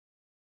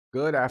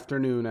Good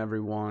afternoon,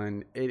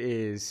 everyone. It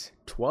is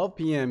 12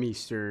 p.m.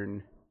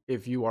 Eastern.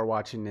 If you are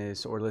watching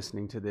this or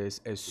listening to this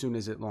as soon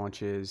as it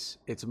launches,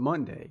 it's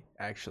Monday,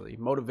 actually,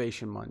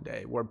 Motivation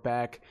Monday. We're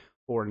back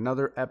for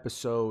another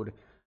episode,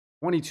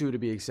 22 to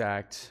be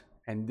exact.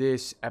 And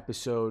this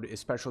episode is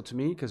special to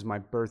me because my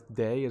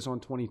birthday is on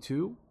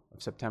 22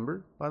 of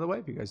September, by the way,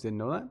 if you guys didn't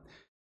know that.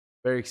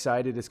 Very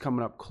excited. It's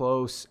coming up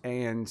close.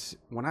 And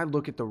when I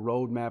look at the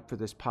roadmap for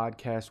this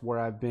podcast, where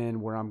I've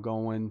been, where I'm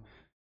going,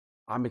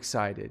 I'm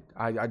excited.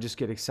 I just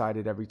get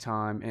excited every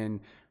time. And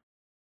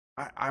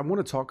I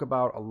want to talk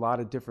about a lot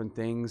of different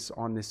things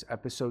on this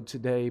episode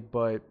today.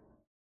 But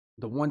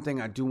the one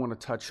thing I do want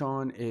to touch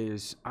on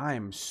is I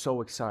am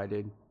so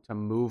excited to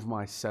move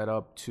my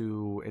setup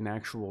to an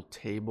actual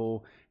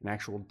table, an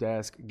actual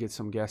desk, get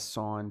some guests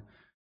on.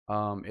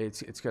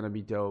 It's going to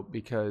be dope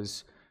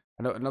because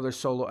I know another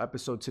solo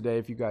episode today,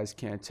 if you guys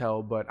can't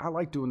tell, but I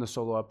like doing the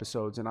solo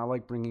episodes and I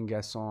like bringing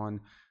guests on,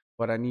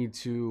 but I need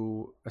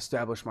to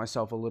establish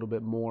myself a little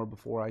bit more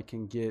before I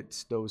can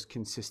get those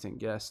consistent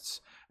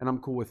guests. And I'm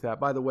cool with that.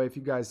 By the way, if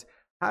you guys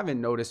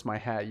haven't noticed my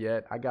hat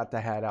yet, I got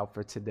the hat out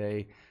for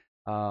today,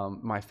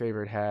 my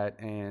favorite hat.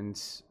 And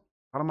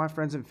a lot of my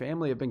friends and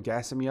family have been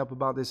gassing me up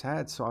about this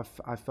hat. So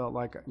I felt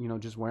like,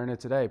 just wearing it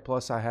today.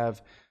 Plus, I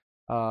have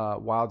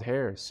wild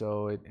hair.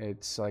 So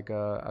it's like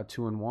a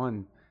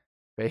two-in-one.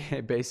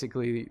 It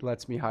basically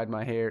lets me hide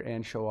my hair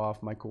and show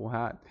off my cool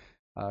hat.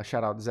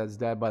 Shout out to Zed's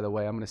dad, by the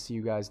way. I'm going to see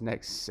you guys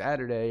next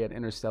Saturday at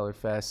Interstellar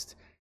Fest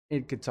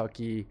in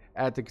Kentucky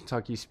at the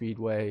Kentucky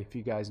Speedway. If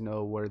you guys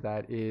know where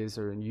that is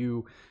or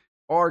you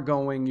are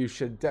going, you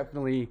should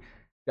definitely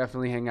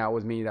hang out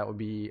with me. That would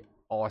be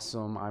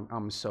awesome.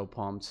 I'm so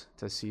pumped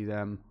to see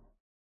them.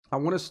 I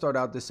want to start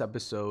out this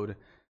episode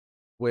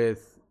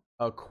with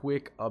a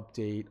quick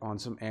update on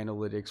some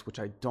analytics, which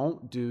I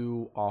don't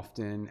do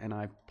often, and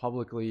I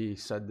publicly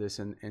said this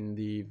in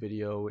the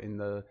video, in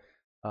the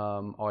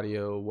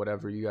audio,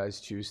 whatever you guys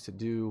choose to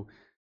do.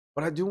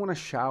 But I do want to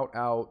shout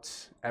out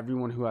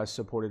everyone who has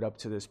supported up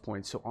to this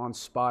point. So on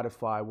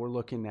Spotify, we're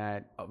looking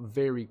at a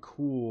very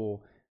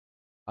cool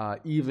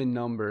even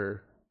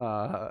number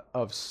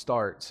of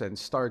starts. And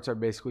starts are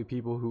basically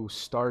people who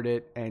start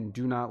it and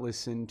do not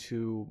listen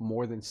to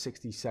more than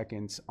 60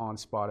 seconds on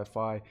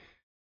Spotify.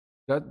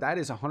 That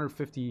is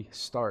 150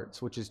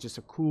 starts, which is just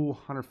a cool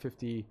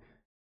 150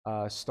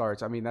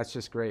 starts. I mean, that's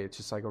just great. It's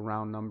just like a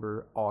round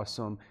number.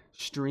 Awesome.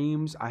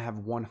 Streams, I have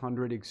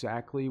 100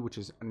 exactly, which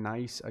is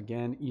nice.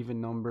 Again,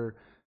 even number.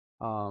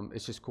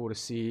 It's just cool to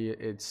see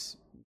it's,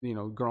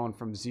 growing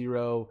from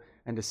zero,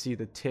 and to see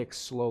the ticks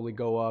slowly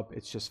go up.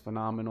 It's just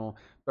phenomenal.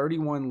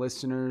 31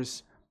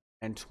 listeners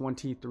and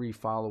 23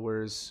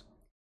 followers.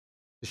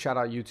 To shout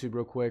out YouTube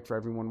real quick for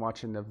everyone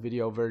watching the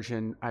video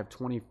version. I have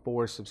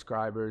 24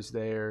 subscribers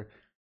there.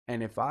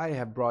 And if I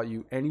have brought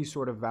you any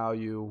sort of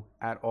value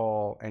at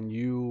all and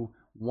you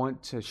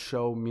want to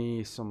show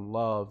me some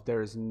love,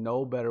 there is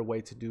no better way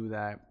to do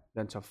that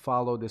than to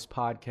follow this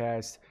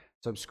podcast,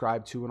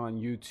 subscribe to it on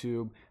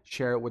YouTube,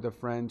 share it with a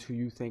friend who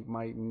you think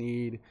might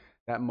need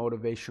that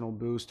motivational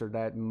boost or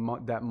that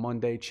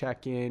Monday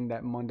check-in,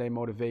 that Monday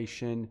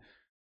motivation.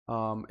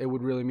 It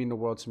would really mean the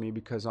world to me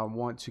because I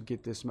want to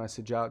get this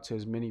message out to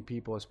as many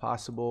people as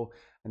possible.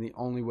 And the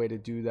only way to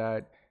do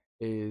that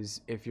is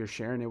if you're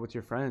sharing it with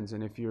your friends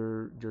and if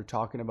you're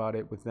talking about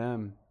it with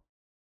them.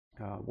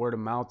 Word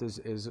of mouth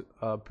is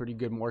a pretty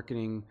good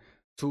marketing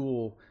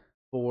tool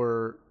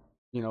for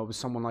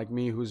someone like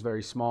me who's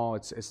very small.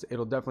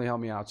 It'll definitely help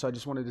me out. So I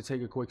just wanted to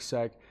take a quick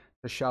sec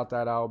to shout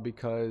that out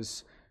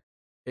because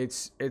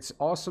it's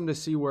awesome to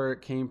see where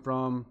it came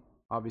from.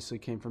 Obviously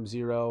came from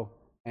zero,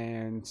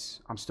 and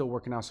I'm still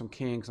working out some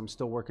kinks. I'm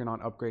still working on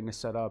upgrading the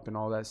setup and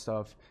all that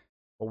stuff,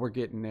 but we're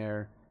getting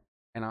there.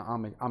 And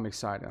I'm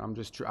excited.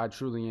 I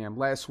truly am.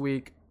 Last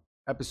week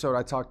episode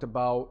I talked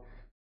about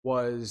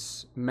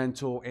was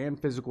mental and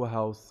physical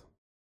health,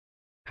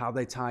 how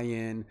they tie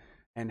in,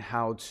 and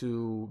how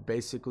to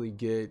basically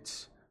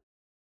get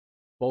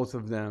both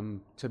of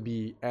them to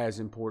be as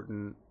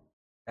important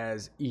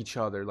as each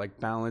other, like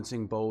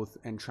balancing both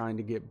and trying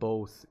to get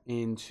both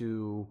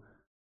into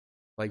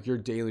like your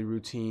daily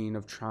routine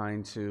of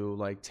trying to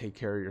like take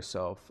care of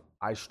yourself.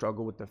 I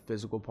struggle with the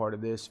physical part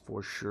of this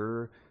for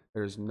sure.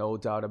 There's no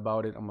doubt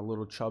about it. I'm a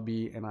little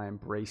chubby and I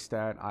embrace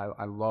that.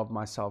 I love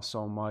myself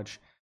so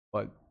much,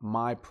 but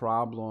my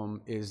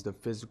problem is the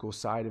physical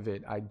side of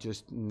it. I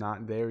just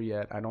not there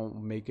yet. I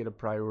don't make it a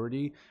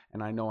priority,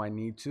 and I know I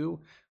need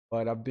to,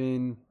 but I've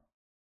been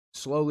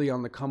slowly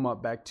on the come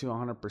up back to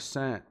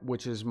 100%,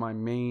 which is my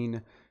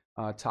main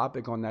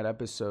topic on that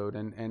episode.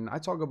 And I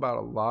talk about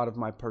a lot of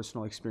my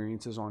personal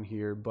experiences on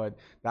here, but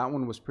that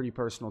one was pretty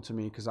personal to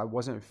me because I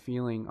wasn't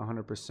feeling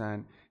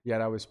 100%, yet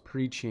I was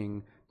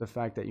preaching the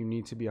fact that you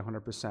need to be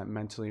 100%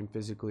 mentally and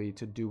physically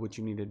to do what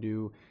you need to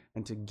do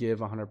and to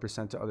give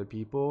 100% to other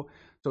people.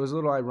 So it was a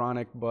little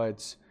ironic,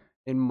 but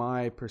in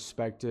my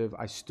perspective,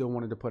 I still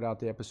wanted to put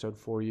out the episode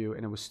for you,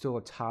 and it was still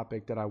a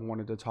topic that I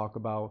wanted to talk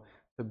about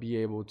to be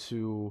able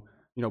to,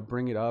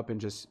 bring it up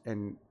and just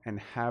and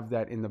have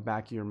that in the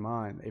back of your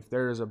mind. If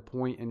there is a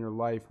point in your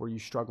life where you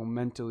struggle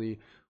mentally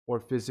or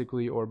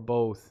physically or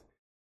both,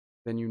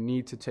 then you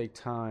need to take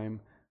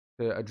time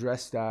to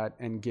address that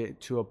and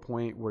get to a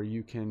point where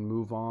you can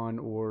move on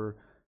or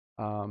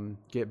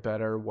get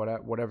better,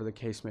 whatever the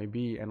case may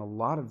be. And a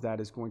lot of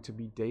that is going to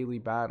be daily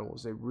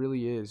battles. It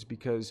really is,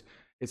 because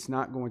it's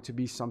not going to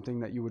be something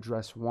that you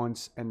address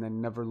once and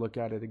then never look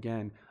at it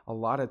again. A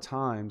lot of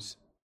times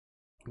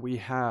we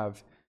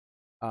have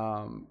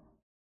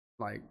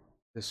like,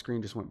 the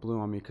screen just went blue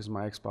on me because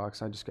my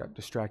Xbox, I just got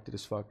distracted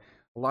as fuck.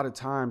 A lot of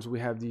times we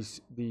have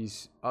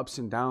these ups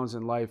and downs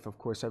in life. Of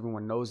course,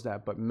 everyone knows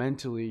that, but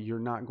mentally, you're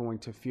not going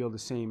to feel the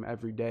same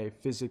every day.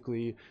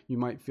 Physically, you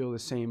might feel the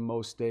same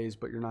most days,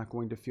 but you're not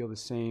going to feel the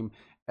same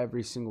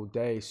every single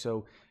day.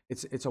 So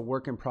it's a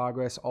work in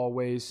progress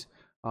always.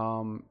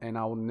 And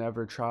I will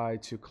never try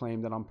to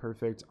claim that I'm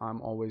perfect. I'm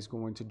always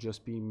going to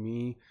just be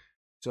me.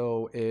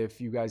 So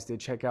if you guys did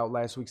check out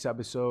last week's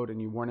episode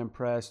and you weren't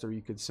impressed, or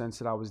you could sense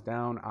that I was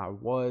down, I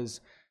was.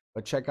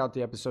 But check out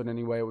the episode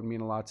anyway. It would mean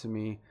a lot to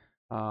me.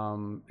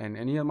 And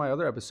any of my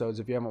other episodes,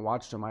 if you haven't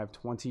watched them, I have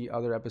 20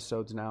 other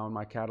episodes now in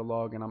my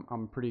catalog, and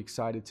I'm pretty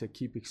excited to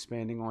keep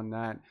expanding on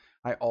that.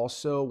 I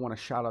also want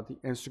to shout out the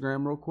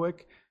Instagram real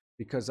quick,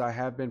 because I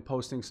have been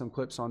posting some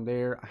clips on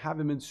there. I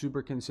haven't been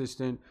super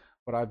consistent,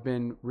 but I've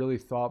been really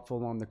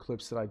thoughtful on the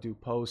clips that I do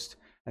post,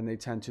 and they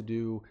tend to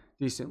do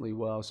decently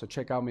well. So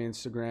check out my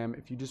Instagram.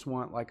 If you just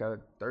want like a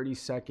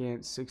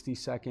 30-second,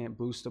 60-second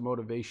boost of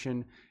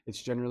motivation,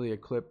 it's generally a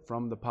clip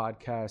from the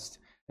podcast,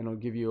 and it'll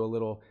give you a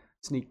little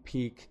sneak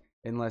peek,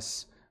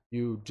 unless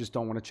you just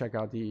don't want to check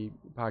out the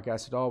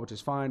podcast at all, which is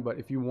fine. But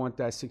if you want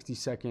that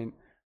 60-second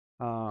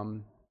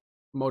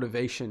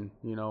motivation,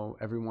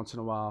 every once in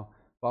a while,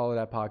 follow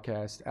that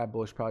podcast at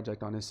Bullish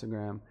Project on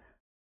Instagram.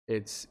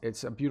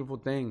 It's a beautiful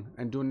thing.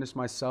 And doing this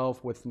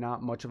myself with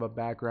not much of a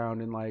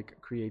background in like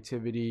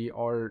creativity,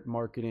 art,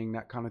 marketing,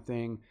 that kind of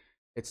thing,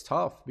 it's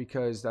tough,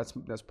 because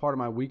that's part of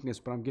my weakness,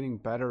 but I'm getting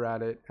better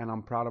at it, and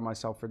I'm proud of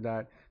myself for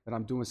that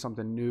I'm doing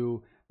something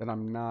new that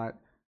I'm not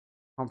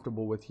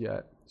comfortable with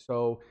yet.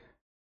 So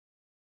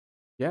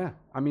yeah,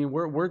 I mean,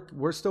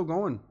 we're still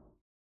going.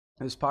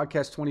 This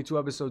podcast, 22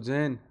 episodes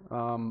in.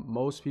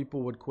 Most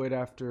people would quit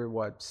after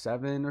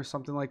 7 or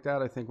something like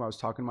that. I think when I was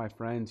talking to my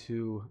friend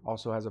who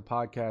also has a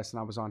podcast, and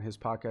I was on his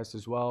podcast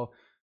as well.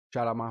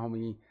 Shout out my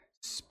homie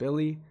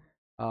Spilly.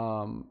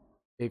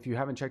 If you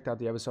haven't checked out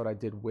the episode I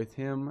did with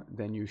him,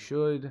 then you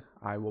should.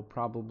 I will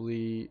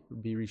probably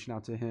be reaching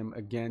out to him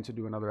again to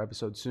do another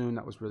episode soon.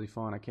 That was really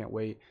fun. I can't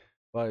wait.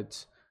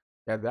 But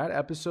yeah, that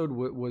episode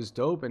was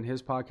dope, and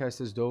his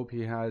podcast is dope.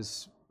 He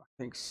has, I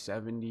think,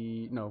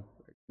 70, no,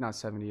 not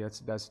 70,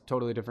 that's a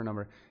totally different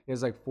number. He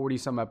has like 40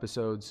 some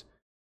episodes,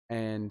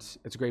 and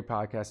it's a great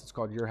podcast. It's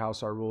called Your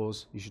House, Our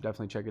Rules. You should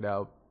definitely check it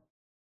out.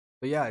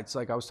 But yeah, it's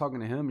like, I was talking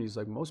to him, and he's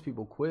like, most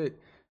people quit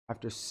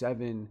after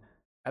 7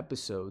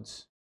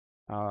 episodes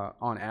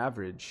on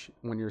average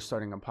when you're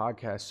starting a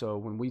podcast. So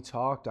when we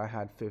talked, I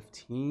had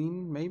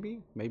 15,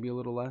 maybe a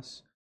little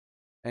less.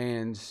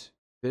 And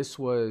this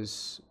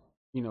was,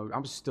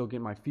 I'm still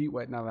getting my feet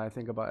wet now that I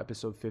think about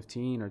episode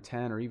 15 or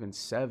 10 or even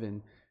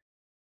 7.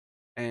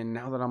 And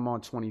now that I'm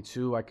on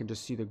 22, I can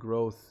just see the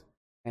growth,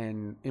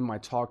 and in my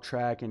talk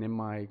track and in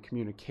my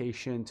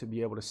communication, to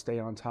be able to stay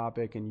on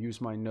topic and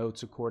use my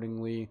notes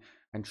accordingly,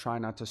 and try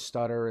not to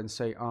stutter and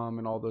say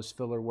and all those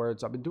filler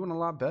words. I've been doing a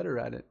lot better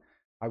at it.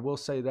 I will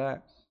say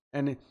that.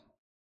 And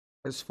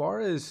as far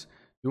as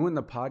doing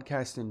the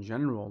podcast in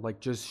general, like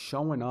just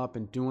showing up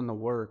and doing the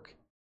work,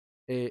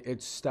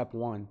 it's step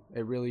one.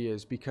 It really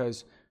is,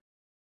 because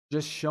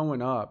just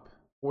showing up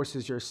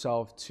forces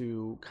yourself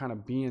to kind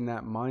of be in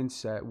that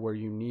mindset where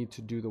you need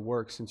to do the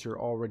work since you're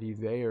already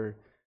there.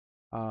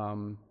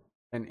 And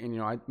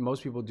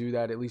most people do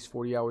that at least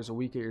 40 hours a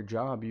week at your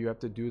job. You have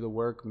to do the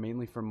work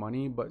mainly for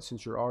money, but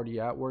since you're already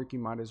at work, you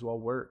might as well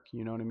work.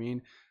 You know what I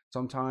mean?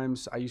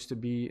 Sometimes I used to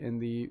be in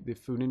the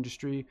food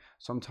industry.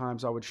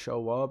 Sometimes I would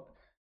show up,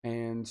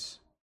 and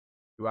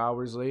 2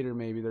 hours later,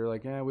 maybe they're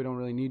like, "Yeah, we don't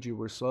really need you.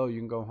 We're slow. You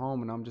can go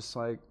home." And I'm just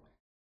like,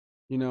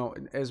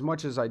 as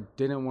much as I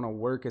didn't want to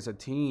work as a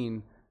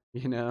teen,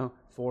 4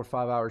 or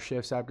 5 hour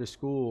shifts after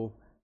school,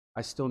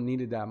 I still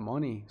needed that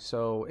money.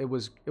 So it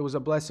was a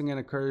blessing and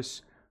a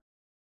curse.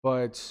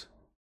 But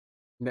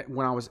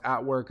when I was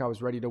at work, I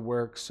was ready to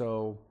work.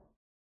 So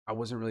I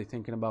wasn't really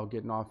thinking about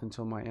getting off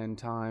until my end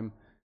time.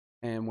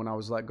 And when I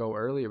was let go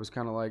early, it was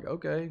kind of like,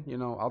 okay,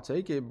 I'll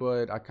take it,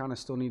 but I kind of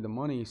still need the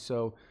money.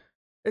 So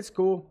it's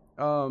cool.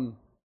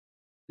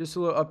 Just a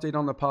little update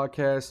on the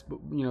podcast,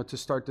 to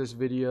start this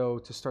video,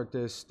 to start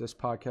this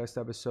podcast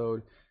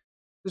episode,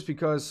 just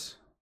because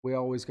we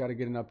always got to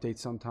get an update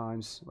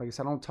sometimes. Like I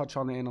said, I don't touch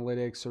on the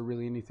analytics or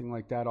really anything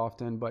like that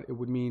often, but it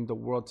would mean the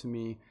world to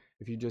me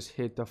if you just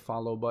hit the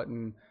follow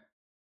button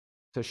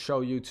to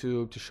show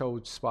YouTube, to show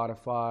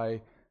Spotify,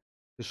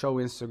 to show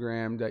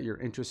Instagram that you're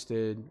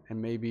interested,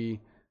 and maybe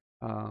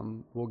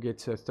we'll get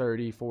to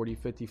 30, 40,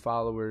 50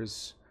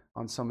 followers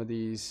on some of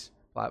these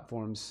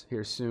platforms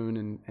here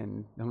soon,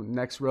 and the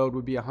next road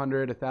would be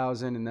 100,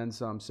 1,000, and then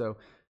some. So,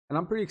 and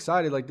I'm pretty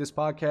excited. Like this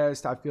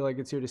podcast, I feel like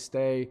it's here to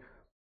stay.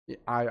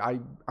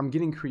 I'm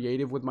getting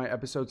creative with my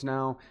episodes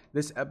now.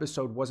 This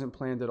episode wasn't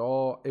planned at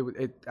all.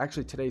 It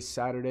actually, today's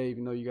Saturday,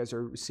 even though you guys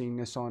are seeing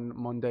this on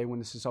Monday when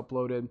this is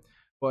uploaded.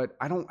 But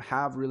I don't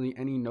have really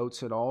any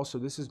notes at all. So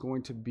this is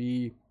going to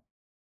be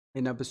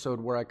an episode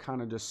where I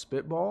kind of just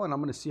spitball, and I'm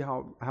gonna see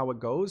how it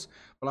goes.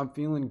 But I'm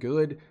feeling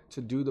good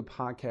to do the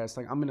podcast.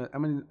 Like I'm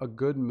in a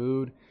good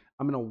mood.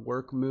 I'm in a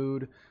work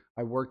mood.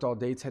 I worked all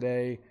day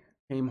today.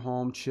 Came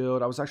home,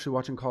 chilled. I was actually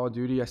watching Call of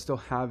Duty. I still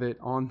have it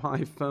on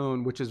my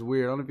phone, which is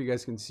weird. I don't know if you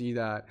guys can see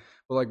that,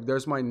 but like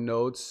there's my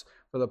notes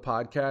for the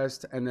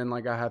podcast, and then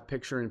like I have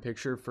picture in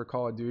picture for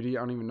Call of Duty.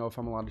 I don't even know if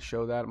I'm allowed to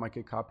show that. It might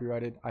get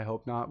copyrighted. I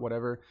hope not,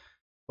 whatever.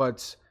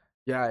 But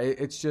yeah,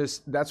 it's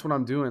just that's what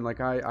I'm doing.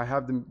 Like I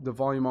have the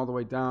volume all the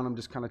way down. I'm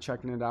just kind of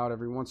checking it out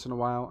every once in a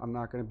while. I'm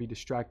not going to be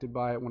distracted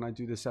by it when I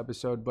do this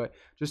episode, but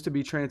just to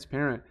be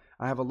transparent,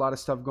 I have a lot of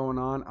stuff going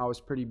on. I was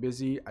pretty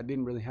busy. I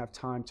didn't really have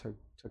time to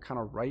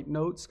kind of write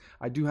notes.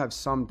 I do have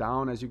some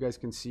down, as you guys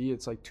can see.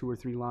 It's like 2 or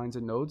 3 lines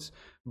of notes,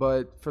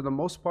 but for the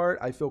most part,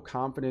 I feel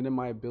confident in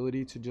my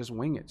ability to just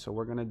wing it. So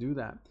we're going to do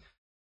that.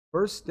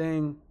 First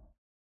thing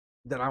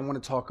that I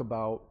want to talk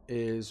about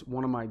is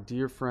one of my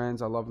dear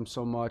friends. I love him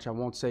so much. I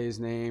won't say his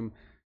name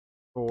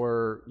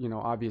for,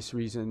 obvious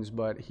reasons,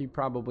 but he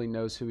probably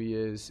knows who he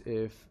is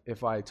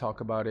if I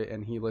talk about it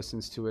and he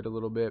listens to it a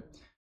little bit.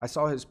 I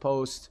saw his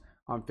post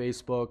on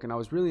Facebook and I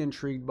was really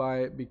intrigued by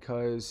it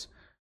because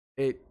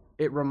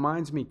it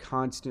reminds me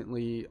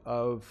constantly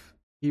of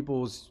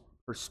people's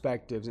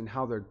perspectives and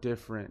how they're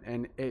different.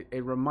 And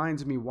it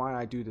reminds me why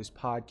I do this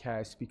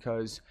podcast,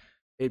 because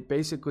it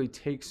basically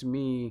takes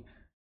me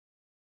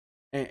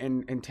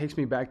and takes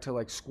me back to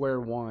like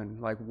square one.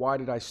 Like, why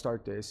did I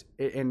start this?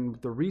 And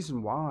the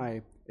reason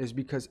why is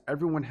because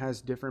everyone has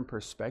different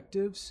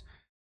perspectives,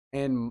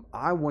 and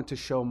I want to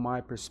show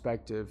my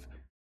perspective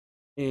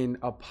in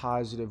a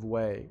positive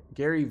way.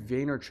 Gary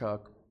Vaynerchuk,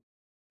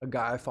 a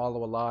guy I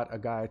follow a lot, a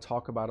guy I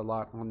talk about a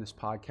lot on this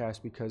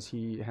podcast because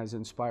he has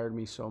inspired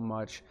me so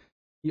much.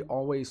 He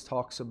always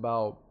talks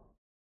about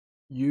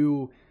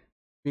you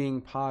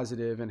being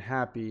positive and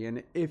happy.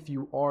 And if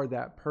you are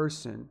that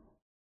person,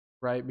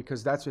 right?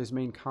 Because that's his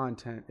main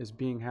content, is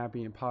being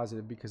happy and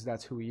positive, because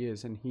that's who he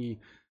is. And he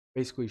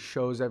basically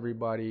shows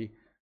everybody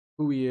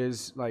who he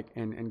is, like,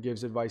 and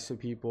gives advice to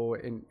people.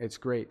 And it's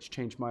great. It's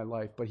changed my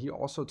life. But he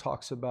also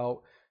talks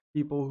about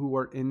people who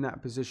are in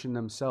that position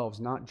themselves,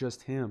 not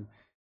just him.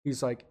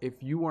 He's like,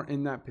 if you are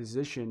in that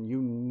position,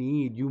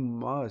 you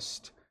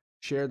must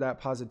share that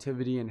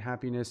positivity and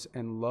happiness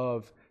and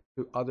love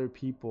to other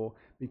people,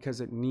 because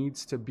it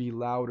needs to be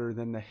louder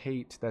than the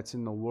hate that's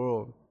in the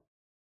world.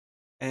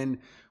 And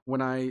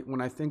when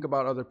I think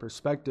about other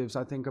perspectives,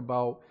 I think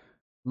about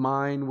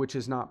mine, which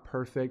is not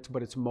perfect,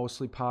 but it's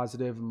mostly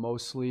positive,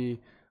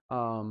 mostly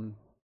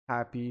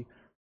happy.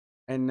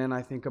 And then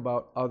I think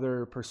about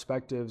other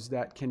perspectives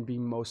that can be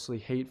mostly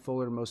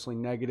hateful or mostly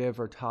negative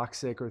or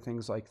toxic or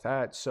things like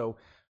that. So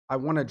I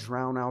want to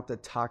drown out the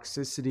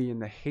toxicity and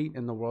the hate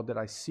in the world that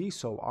I see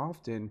so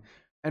often.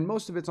 And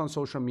most of it's on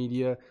social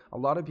media. A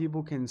lot of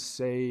people can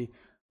say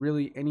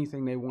really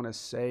anything they want to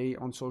say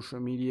on social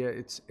media.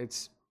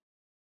 It's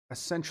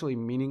essentially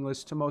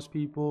meaningless to most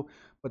people,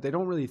 but they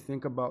don't really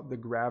think about the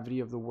gravity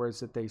of the words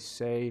that they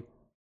say.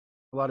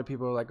 A lot of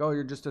people are like, oh,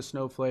 you're just a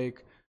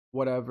snowflake,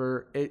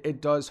 whatever.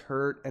 It does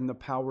hurt, and the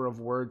power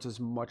of words is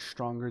much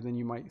stronger than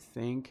you might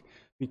think.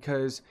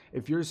 Because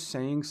if you're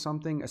saying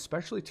something,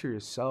 especially to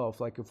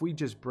yourself, like if we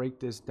just break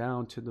this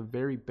down to the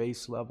very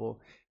base level,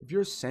 if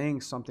you're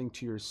saying something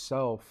to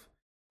yourself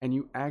and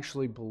you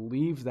actually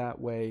believe that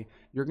way,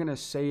 you're going to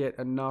say it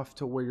enough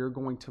to where you're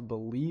going to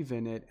believe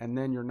in it, and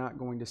then you're not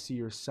going to see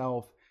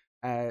yourself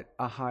at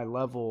a high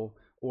level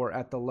or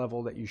at the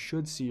level that you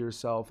should see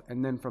yourself.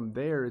 And then from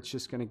there, it's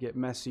just going to get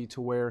messy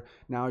to where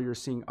now you're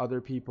seeing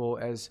other people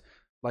as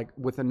like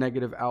with a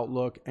negative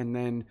outlook, and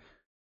then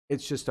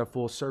it's just a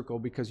full circle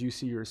because you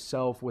see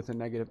yourself with a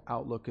negative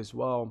outlook as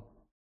well.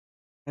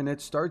 And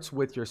it starts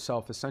with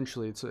yourself,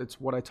 essentially.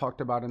 It's what I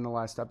talked about in the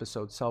last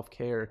episode,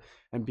 self-care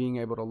and being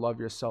able to love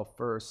yourself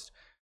first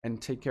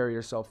and take care of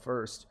yourself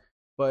first.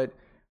 But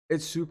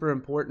it's super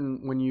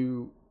important when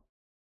you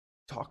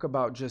talk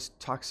about just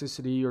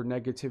toxicity or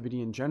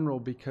negativity in general,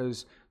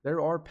 because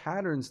there are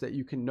patterns that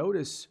you can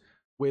notice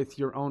with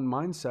your own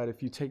mindset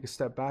if you take a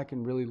step back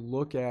and really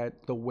look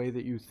at the way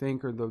that you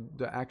think or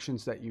the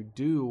actions that you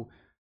do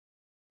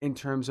in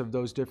terms of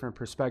those different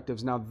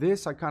perspectives. Now,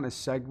 this I kind of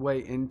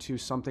segue into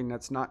something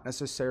that's not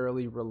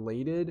necessarily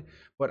related,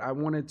 but I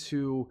wanted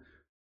to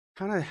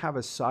kind of have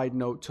a side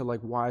note to like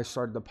why I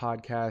started the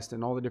podcast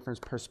and all the different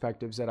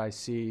perspectives that I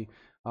see,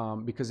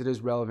 because it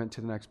is relevant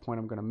to the next point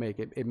I'm going to make.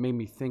 It made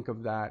me think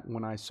of that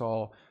when I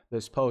saw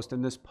this post.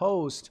 And this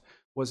post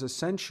was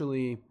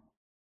essentially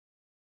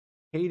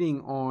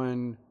hating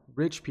on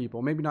rich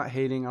people. Maybe not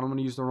hating. I don't want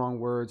to use the wrong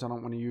words. I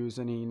don't want to use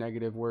any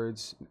negative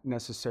words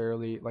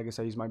necessarily. Like I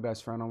said, he's my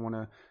best friend. I don't want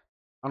to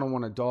I don't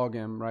want to dog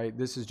him, right?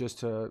 This is just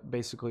to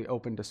basically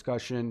open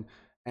discussion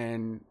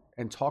and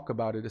talk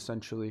about it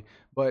essentially.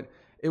 But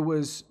it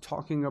was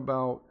talking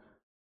about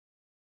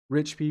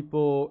rich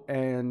people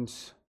and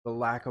the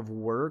lack of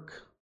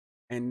work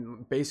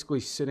and basically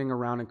sitting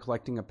around and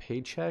collecting a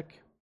paycheck.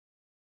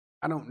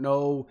 I don't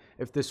know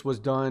if this was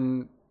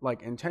done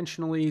like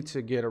intentionally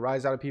to get a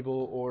rise out of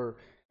people, or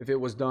if it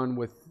was done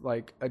with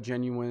like a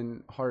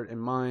genuine heart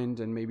and mind,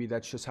 and maybe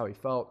that's just how he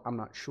felt. I'm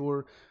not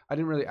sure. I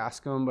didn't really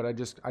ask him, but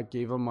I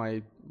gave him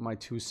my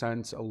 2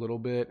 cents a little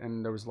bit,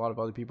 and there was a lot of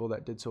other people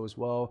that did so as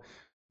well.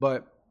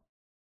 But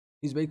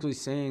he's basically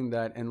saying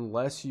that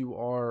unless you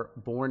are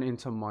born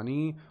into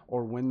money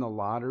or win the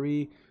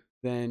lottery,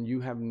 then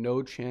you have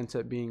no chance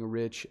at being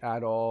rich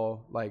at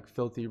all, like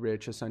filthy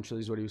rich essentially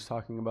is what he was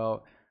talking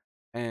about.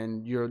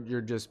 And you're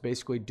just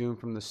basically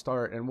doomed from the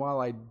start. And while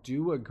I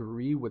do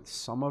agree with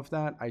some of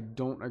that, I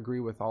don't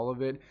agree with all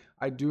of it.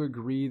 I do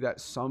agree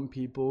that some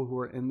people who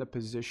are in the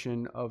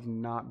position of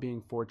not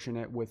being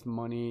fortunate with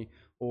money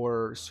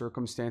or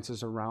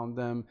circumstances around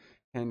them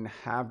can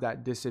have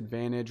that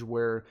disadvantage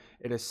where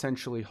it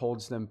essentially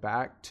holds them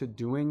back to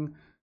doing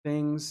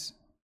things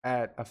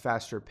at a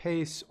faster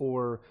pace,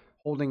 or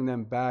holding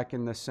them back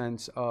in the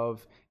sense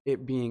of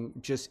it being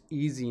just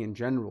easy in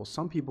general.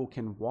 Some people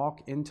can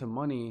walk into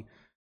money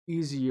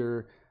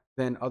easier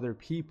than other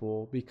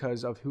people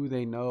because of who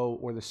they know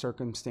or the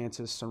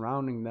circumstances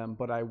surrounding them.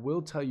 But I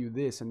will tell you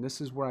this, and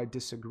this is where I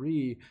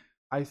disagree.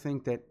 I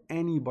think that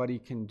anybody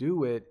can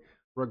do it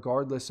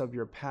regardless of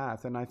your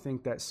path. And I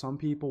think that some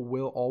people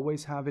will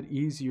always have it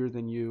easier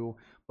than you,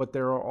 but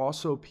there are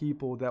also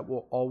people that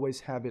will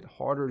always have it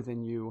harder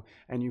than you.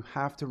 And you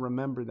have to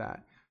remember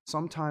that.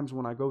 Sometimes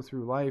when I go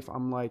through life,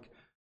 I'm like,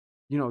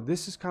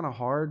 this is kind of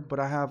hard, but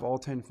I have all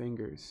 10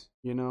 fingers,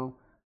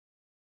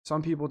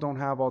 Some people don't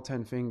have all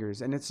 10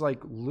 fingers. And it's like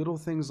little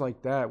things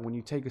like that. When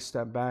you take a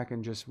step back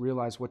and just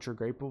realize what you're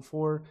grateful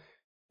for,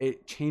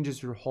 it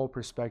changes your whole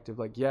perspective.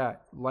 Like, yeah,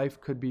 life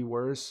could be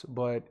worse,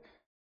 but,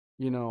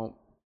 you know,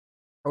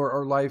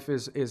 or life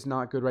is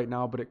not good right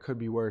now, but it could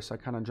be worse. I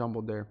kind of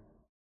jumbled there.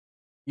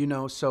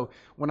 So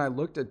when I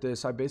looked at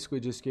this, I basically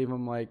just gave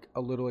him like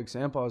a little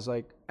example. I was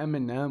like,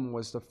 Eminem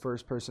was the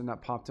first person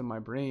that popped in my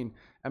brain.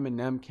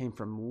 Eminem came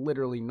from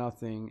literally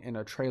nothing in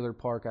a trailer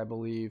park, I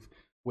believe,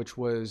 which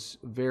was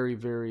very,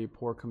 very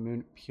poor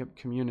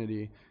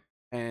community.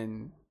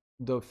 And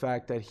the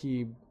fact that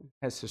he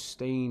has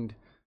sustained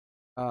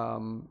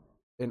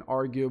an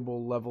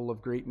arguable level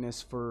of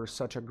greatness for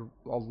such a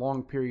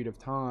long period of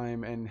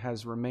time, and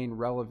has remained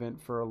relevant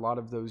for a lot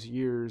of those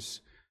years,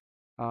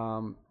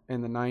 in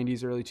the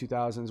 90s, early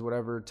 2000s,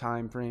 whatever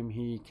time frame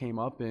he came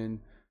up in,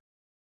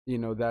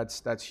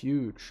 that's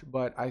huge.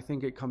 But I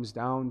think it comes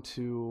down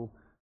to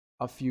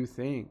a few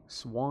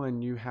things.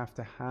 One, you have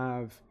to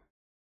have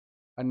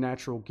a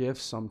natural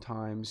gift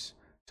sometimes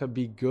to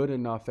be good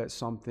enough at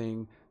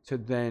something to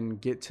then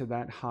get to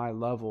that high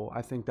level.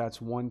 I think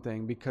that's one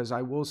thing, because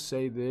I will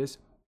say this,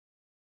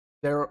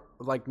 there,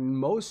 like,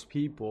 most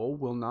people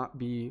will not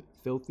be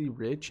filthy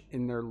rich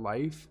in their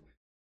life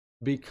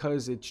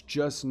because it's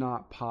just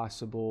not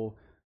possible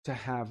to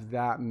have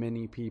that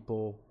many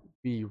people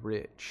be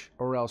rich,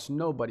 or else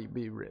nobody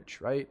be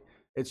rich, right?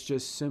 It's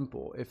just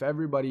simple. If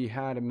everybody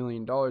had $1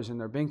 million in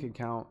their bank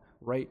account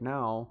right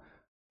now,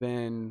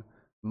 then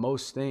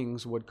most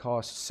things would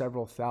cost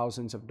several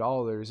thousands of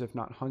dollars, if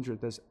not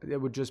hundreds. It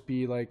would just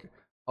be like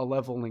a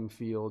leveling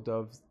field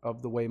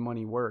of the way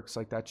money works.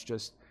 Like, that's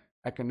just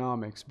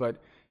economics. But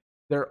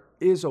there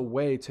is a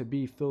way to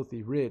be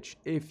filthy rich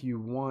if you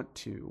want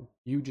to.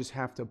 You just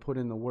have to put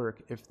in the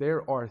work. If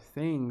there are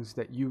things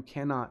that you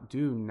cannot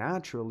do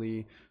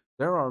naturally,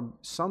 there are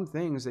some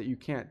things that you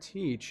can't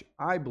teach,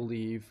 I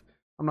believe.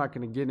 I'm not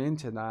going to get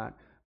into that,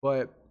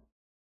 but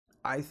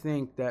I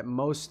think that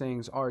most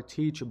things are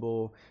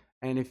teachable.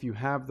 And if you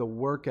have the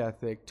work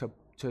ethic to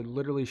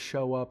literally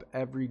show up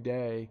every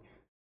day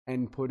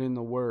and put in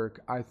the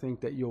work, I think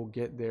that you'll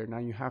get there. Now,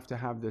 you have to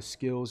have the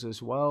skills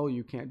as well.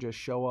 You can't just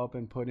show up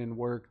and put in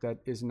work that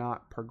is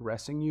not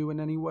progressing you in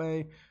any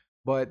way,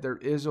 but there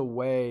is a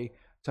way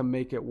to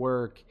make it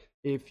work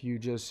if you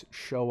just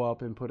show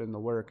up and put in the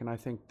work. And I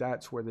think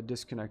that's where the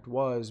disconnect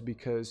was,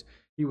 because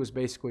he was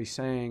basically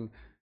saying,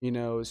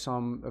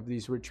 some of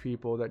these rich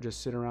people that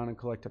just sit around and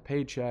collect a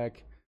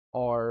paycheck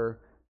are,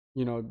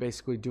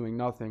 basically doing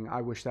nothing.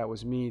 I wish that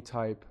was me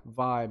type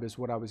vibe is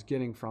what I was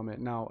getting from it.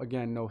 Now,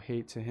 again, no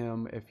hate to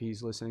him if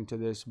he's listening to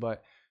this,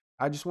 but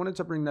I just wanted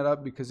to bring that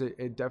up because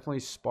it definitely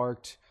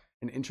sparked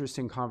an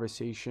interesting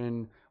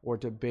conversation or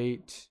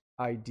debate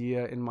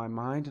idea in my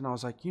mind. And I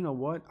was like, you know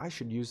what? I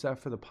should use that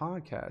for the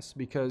podcast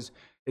because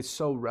it's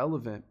so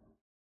relevant.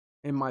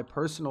 In my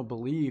personal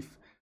belief,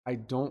 I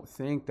don't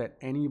think that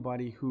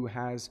anybody who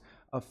has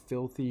a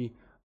filthy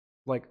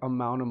like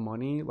amount of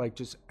money, like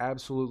just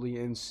absolutely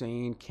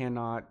insane,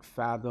 cannot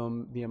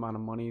fathom the amount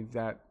of money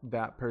that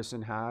that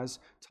person has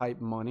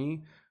type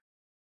money,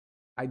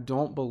 I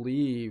don't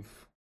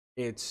believe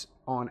it's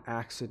on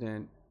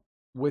accident,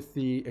 with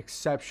the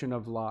exception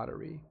of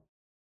lottery.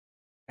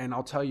 And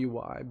I'll tell you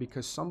why.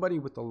 Because somebody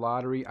with the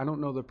lottery, I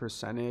don't know the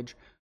percentage,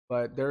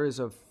 but there is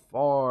a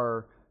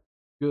far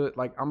good,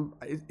 like,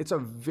 it's a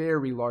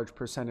very large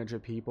percentage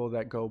of people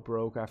that go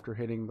broke after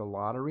hitting the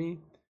lottery.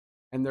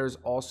 And there's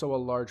also a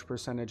large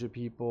percentage of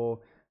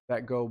people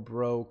that go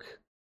broke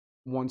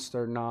once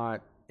they're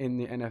not in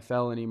the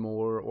NFL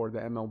anymore, or the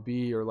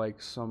MLB, or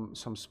like some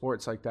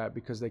sports like that,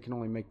 because they can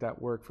only make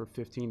that work for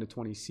 15 to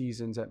 20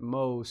 seasons at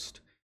most,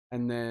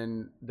 and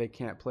then they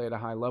can't play at a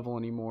high level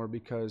anymore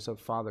because of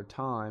father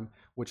time,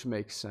 which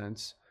makes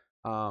sense.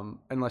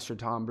 Unless you're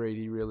Tom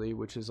Brady, really,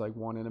 which is like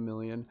 1 in a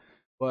million.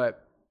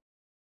 But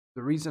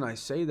the reason I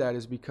say that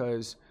is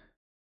because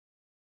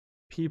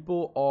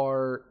people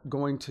are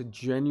going to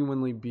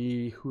genuinely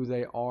be who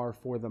they are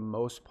for the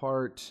most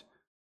part,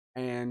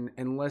 and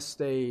unless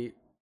they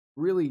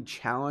really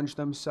challenge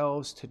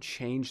themselves to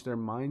change their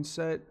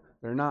mindset,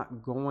 they're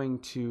not going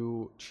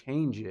to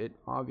change it,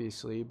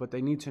 obviously, but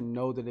they need to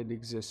know that it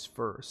exists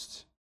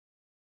first.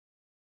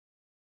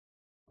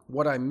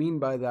 What I mean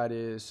by that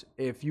is,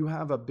 if you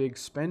have a big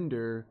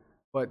spender,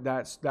 but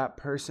that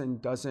person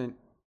doesn't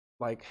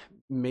like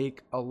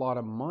make a lot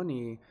of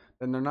money,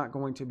 then they're not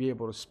going to be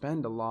able to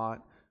spend a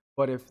lot.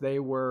 But if they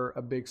were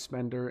a big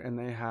spender and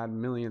they had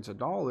millions of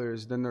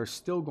dollars, then they're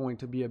still going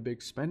to be a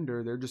big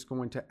spender. They're just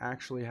going to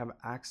actually have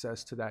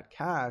access to that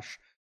cash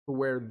to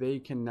where they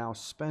can now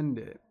spend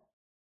it.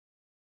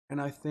 And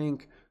I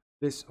think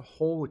this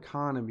whole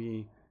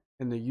economy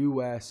in the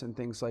US and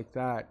things like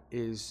that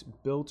is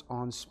built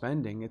on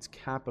spending. It's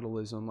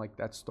capitalism, like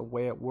that's the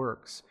way it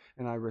works,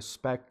 and I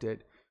respect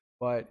it.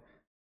 But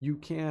you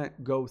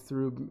can't go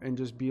through and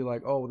just be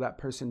like, oh, that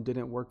person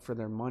didn't work for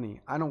their money.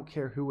 I don't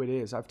care who it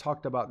is. I've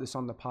talked about this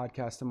on the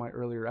podcast in my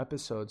earlier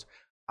episodes.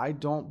 I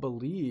don't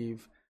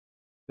believe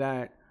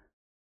that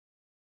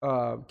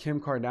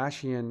Kim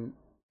Kardashian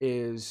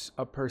is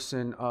a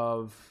person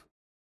of,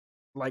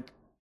 like,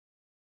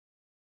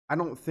 I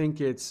don't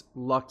think it's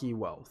lucky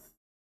wealth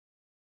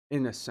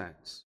in a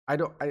sense.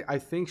 I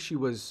think she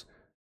was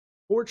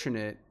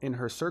fortunate in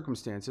her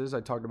circumstances.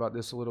 I talked about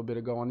this a little bit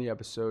ago on the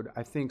episode.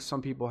 I think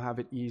some people have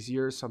it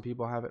easier, some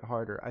people have it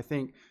harder. I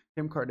think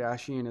Kim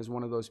Kardashian is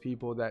one of those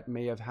people that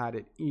may have had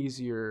it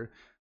easier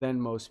than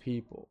most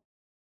people.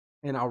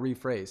 And I'll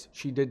rephrase,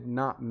 she did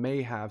not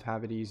may have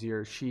it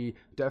easier. She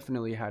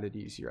definitely had it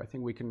easier. I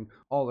think we can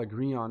all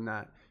agree on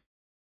that.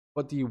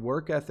 But the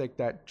work ethic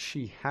that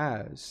she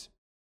has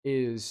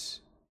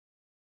is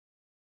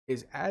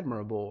is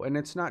admirable, and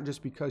it's not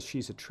just because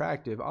she's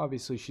attractive.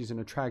 Obviously she's an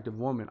attractive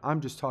woman. I'm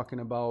just talking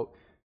about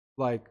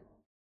like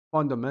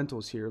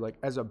fundamentals here. Like,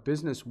 as a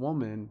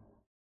businesswoman,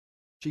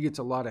 she gets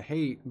a lot of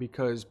hate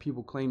because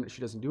people claim that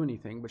she doesn't do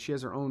anything, but she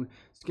has her own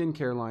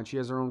skincare line, she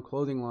has her own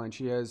clothing line,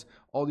 she has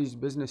all these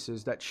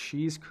businesses that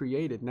she's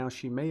created. Now,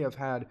 she may have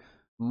had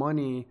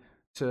money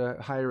to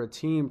hire a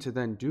team to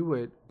then do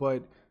it,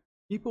 but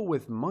people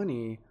with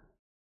money,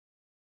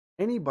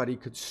 anybody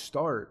could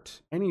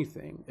start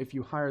anything if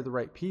you hire the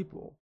right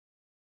people.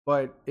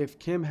 But if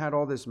Kim had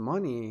all this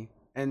money,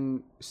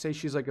 and say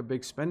she's like a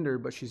big spender,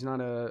 but she's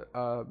not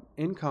a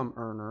income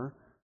earner,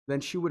 then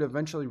she would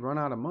eventually run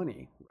out of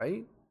money,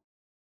 right?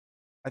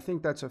 I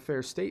think that's a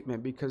fair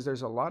statement, because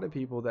there's a lot of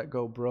people that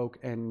go broke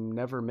and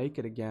never make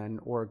it again,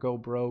 or go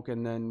broke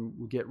and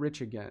then get rich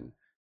again.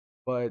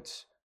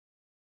 But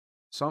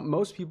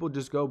most people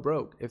just go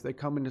broke. If they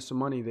come into some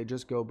money, they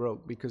just go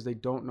broke because they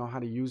don't know how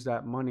to use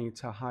that money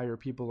to hire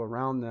people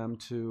around them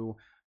to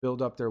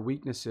build up their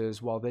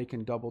weaknesses while they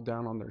can double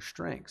down on their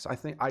strengths.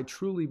 I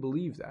truly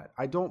believe that.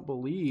 I don't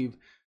believe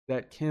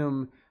that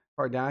Kim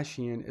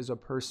Kardashian is a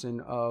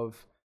person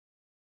of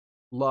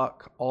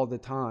luck all the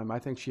time. I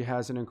think she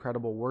has an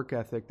incredible work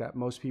ethic that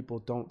most people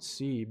don't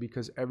see,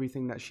 because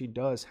everything that she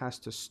does has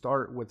to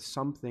start with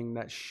something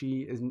that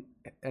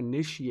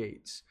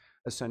initiates,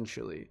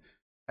 essentially.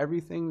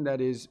 Everything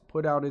that is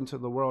put out into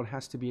the world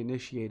has to be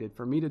initiated.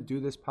 For me to do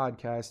this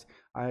podcast,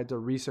 I had to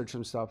research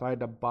some stuff. I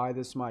had to buy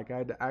this mic. I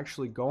had to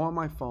actually go on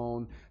my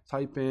phone,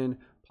 type in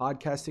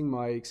podcasting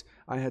mics.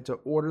 I had to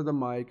order the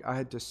mic. I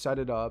had to set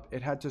it up.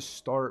 It had to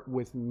start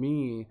with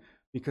me,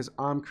 because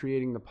I'm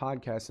creating the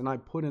podcast and I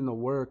put in the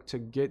work to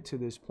get to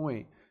this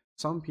point.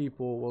 Some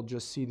people will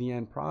just see the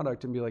end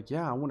product and be like,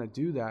 yeah, I want to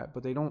do that.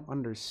 But they don't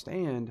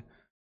understand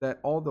that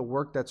all the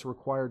work that's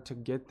required to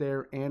get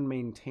there and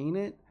maintain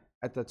it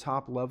at the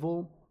top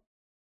level,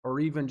 or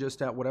even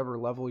just at whatever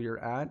level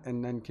you're at,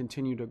 and then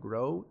continue to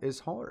grow,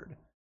 is hard.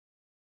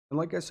 And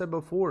like I said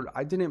before,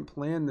 I didn't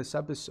plan this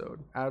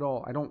episode at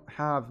all. I don't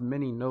have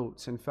many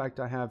notes. In fact,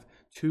 I have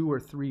 2 or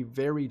 3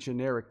 very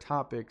generic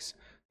topics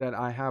that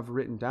I have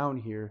written down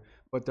here,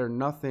 but they're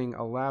nothing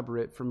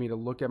elaborate for me to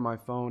look at my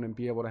phone and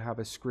be able to have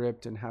a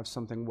script and have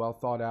something well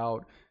thought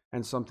out,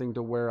 and something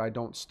to where I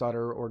don't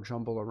stutter or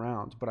jumble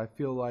around. But I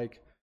feel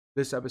like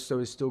this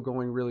episode is still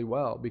going really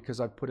well because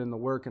I've put in the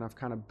work and I've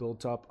kind of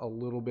built up a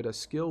little bit of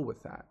skill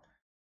with that.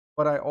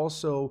 But I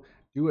also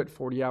do it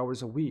 40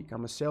 hours a week.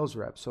 I'm a sales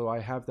rep, so I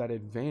have that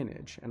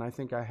advantage. And I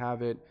think I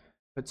have it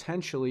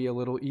potentially a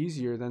little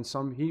easier than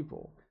some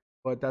people.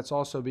 But that's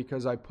also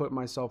because I put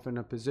myself in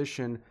a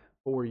position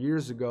 4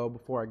 years ago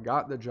before I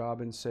got the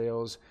job in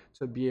sales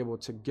to be able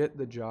to get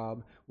the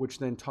job, which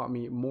then taught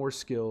me more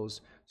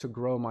skills to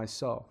grow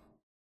myself.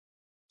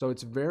 So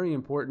it's very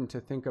important to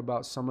think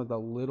about some of the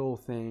little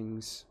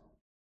things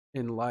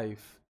in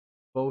life,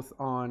 both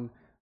on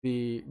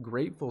the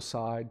grateful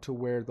side, to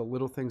where the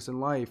little things in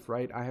life,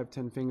 right? I have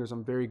 10 fingers.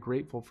 I'm very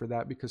grateful for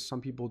that, because some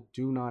people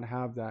do not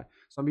have that.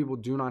 Some people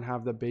do not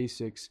have the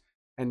basics,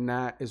 and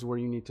that is where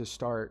you need to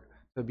start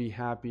to be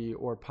happy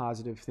or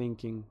positive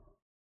thinking.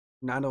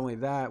 Not only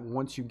that,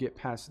 once you get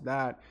past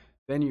that,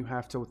 then you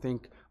have to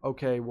think,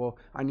 okay, well,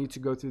 I need to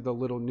go through the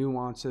little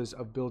nuances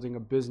of building a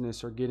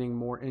business or getting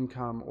more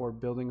income or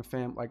building a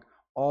family, like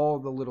all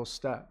the little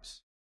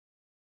steps.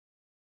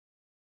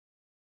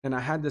 And I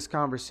had this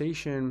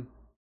conversation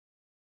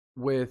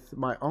with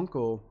my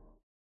uncle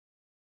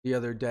the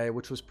other day,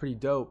 which was pretty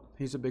dope.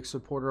 He's a big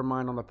supporter of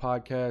mine on the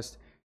podcast.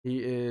 He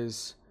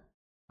is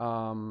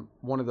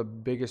one of the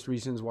biggest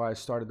reasons why I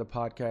started the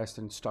podcast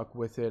and stuck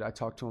with it. I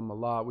talk to him a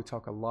lot. We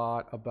talk a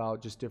lot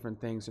about just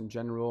different things in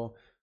general.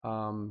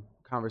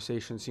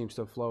 Conversation seems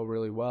to flow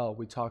really well.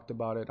 We talked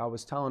about it. I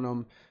was telling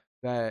him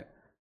that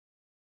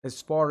as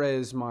far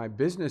as my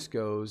business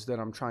goes that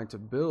I'm trying to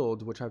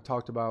build, which I've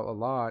talked about a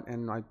lot,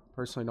 and I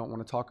personally don't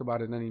want to talk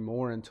about it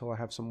anymore until I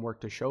have some work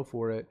to show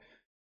for it.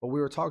 But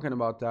we were talking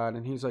about that,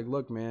 and he's like,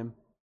 look, man,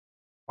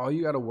 all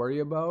you got to worry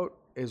about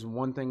is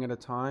one thing at a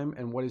time.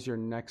 And what is your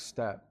next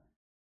step?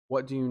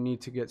 What do you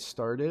need to get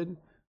started?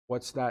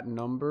 What's that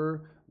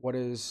number? What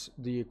is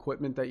the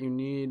equipment that you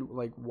need?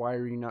 Like, why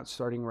are you not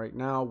starting right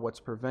now? What's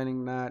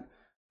preventing that?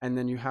 And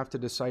then you have to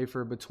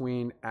decipher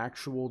between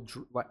actual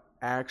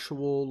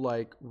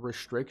like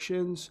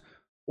restrictions,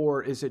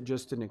 or is it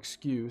just an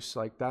excuse?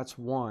 Like, that's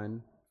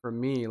one for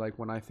me. Like,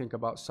 when I think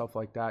about stuff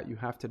like that, you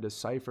have to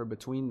decipher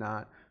between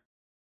that.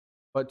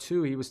 But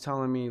two, he was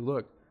telling me,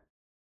 look,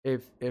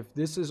 if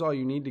this is all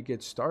you need to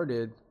get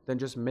started, then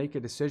just make a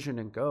decision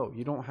and go.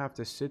 You don't have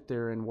to sit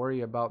there and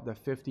worry about the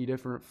 50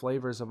 different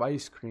flavors of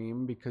ice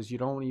cream, because you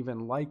don't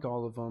even like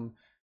all of them,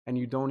 and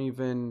you don't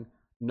even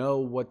know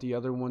what the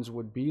other ones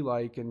would be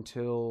like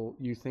until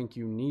you think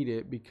you need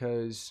it,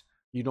 because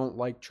you don't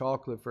like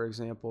chocolate, for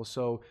example.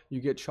 So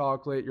you get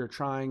chocolate, you're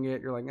trying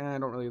it, you're like, I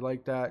don't really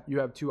like that. You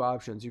have two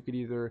options. You could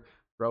either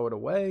throw it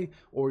away,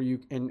 or you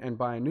and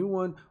buy a new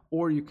one,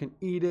 or you can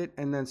eat it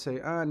and then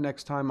say,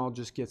 next time I'll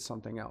just get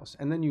something else.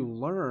 And then you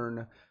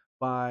learn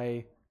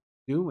by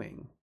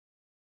doing.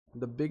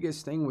 The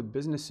biggest thing with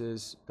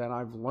businesses that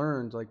I've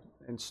learned, like,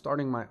 in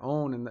starting my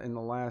own in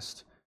the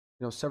last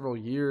several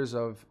years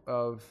of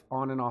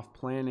on and off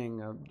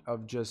planning,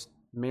 of just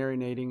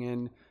marinating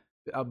in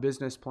a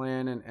business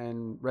plan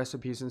and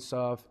recipes and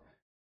stuff,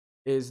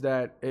 is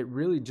that it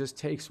really just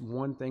takes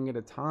one thing at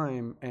a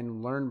time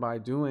and learn by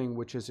doing,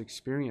 which is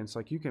experience.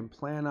 Like, you can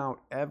plan out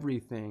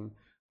everything,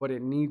 but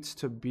it needs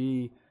to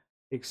be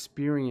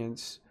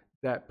experience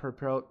that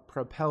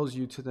propels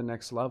you to the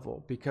next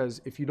level.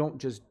 Because if you don't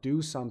just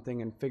do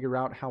something and figure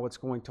out how it's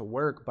going to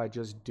work by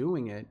just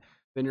doing it,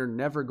 then you're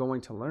never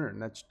going to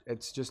learn.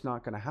 It's just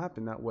not going to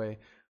happen that way.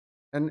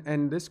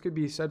 And this could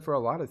be said for a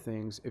lot of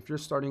things. If you're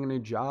starting a new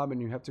job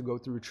and you have to go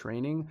through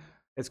training,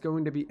 it's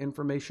going to be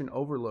information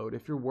overload.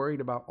 If you're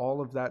worried about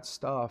all of that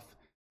stuff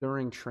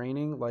during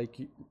training,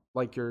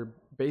 like you're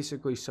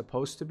basically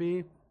supposed to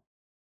be,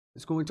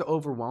 it's going to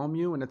overwhelm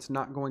you, and it's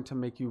not going to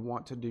make you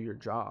want to do your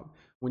job.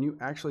 When you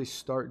actually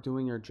start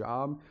doing your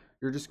job,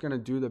 you're just going to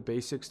do the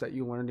basics that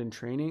you learned in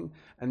training.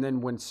 And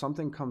then when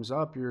something comes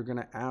up, you're going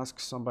to ask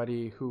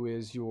somebody who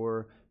is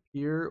your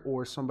peer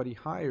or somebody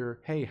higher,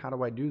 hey, how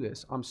do I do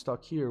this? I'm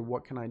stuck here.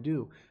 What can I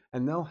do?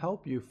 And they'll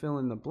help you fill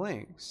in the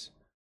blanks.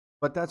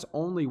 But that's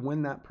only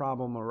when that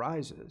problem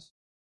arises.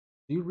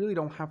 You really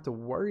don't have to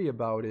worry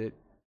about it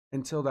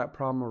until that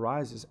problem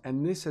arises.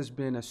 And this has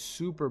been a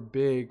super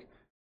big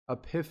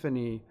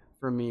epiphany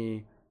for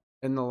me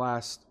in the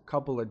last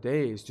couple of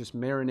days, just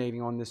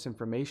marinating on this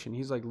information.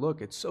 He's like,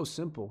 look, it's so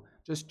simple.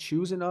 Just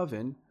choose an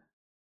oven,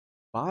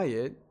 buy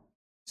it,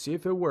 see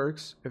if it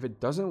works. If it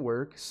doesn't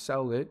work,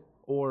 sell it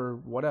or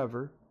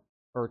whatever,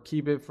 or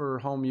keep it for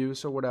home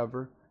use or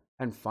whatever,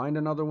 and find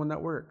another one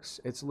that works.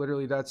 It's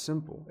literally that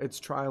simple. It's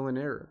trial and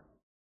error.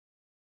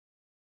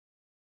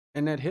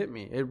 And that hit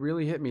me. It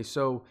really hit me.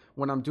 So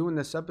when I'm doing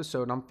this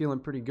episode, I'm feeling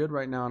pretty good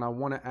right now, and I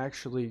want to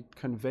actually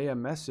convey a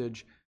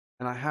message,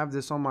 and I have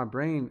this on my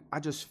brain.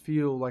 I just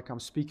feel like I'm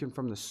speaking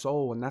from the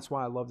soul. And that's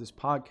why I love this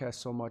podcast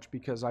so much,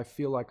 because I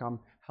feel like I'm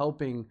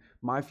helping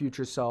my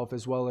future self,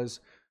 as well as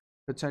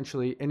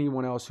potentially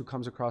anyone else who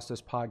comes across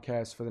this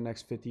podcast for the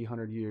next 50,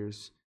 100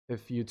 years,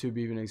 if YouTube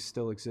even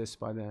still exists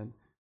by then.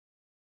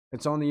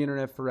 It's on the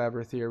internet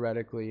forever,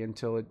 theoretically,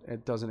 until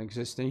it doesn't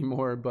exist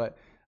anymore. But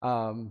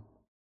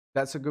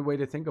that's a good way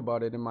to think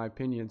about it, in my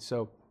opinion.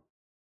 So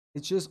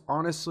it's just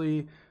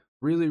honestly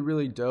really,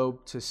 really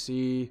dope to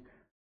see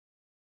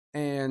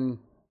and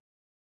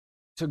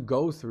to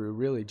go through,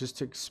 really, just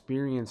to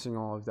experiencing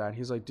all of that.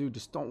 He's like, dude,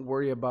 just don't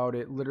worry about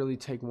it. Literally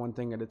take one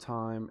thing at a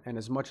time. And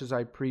as much as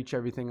I preach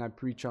everything I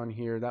preach on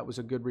here, that was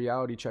a good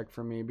reality check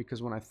for me,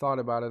 because when I thought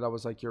about it, I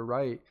was like, you're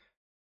right.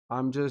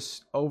 I'm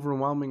just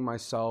overwhelming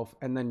myself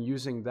and then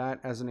using that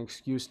as an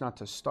excuse not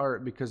to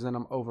start because then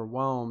I'm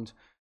overwhelmed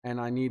and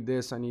I need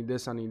this, I need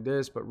this, I need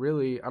this. But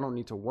really, I don't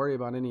need to worry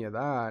about any of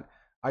that.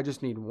 I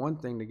just need one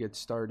thing to get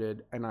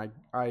started. And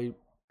I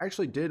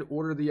actually did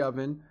order the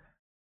oven.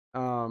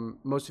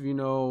 Most of you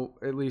know,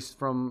 at least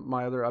from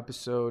my other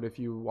episode, if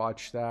you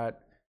watch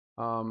that,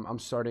 I'm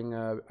starting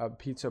a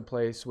pizza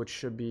place, which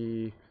should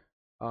be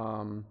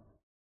um,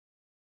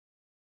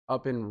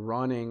 up and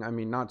running. I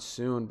mean, not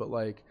soon, but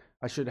like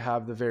I should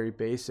have the very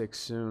basics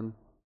soon.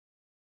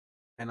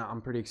 And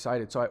I'm pretty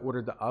excited. So I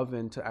ordered the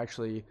oven to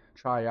actually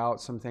try out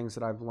some things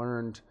that I've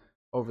learned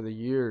over the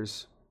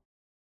years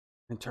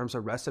in terms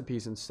of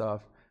recipes and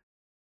stuff.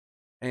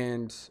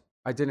 And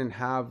I didn't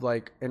have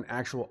like an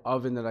actual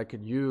oven that I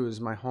could use.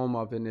 My home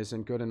oven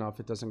isn't good enough.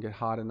 It doesn't get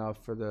hot enough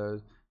for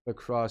the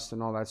crust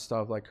and all that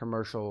stuff like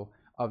commercial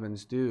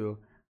ovens do.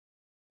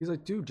 He's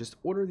like, dude, just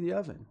order the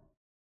oven.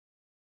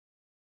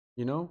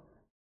 You know,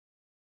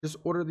 just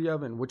order the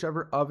oven.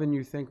 Whichever oven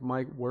you think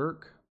might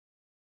work,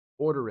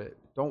 order it.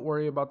 Don't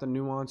worry about the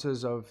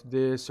nuances of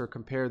this or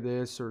compare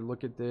this or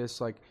look at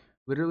this. Like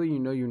literally, you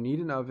know, you need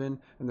an oven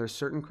and there's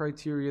certain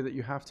criteria that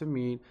you have to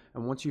meet.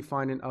 And once you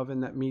find an oven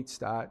that meets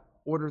that,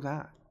 order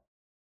that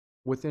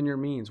within your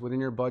means, within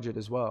your budget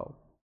as well.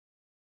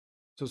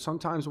 So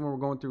sometimes when we're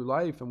going through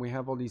life and we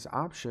have all these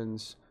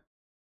options,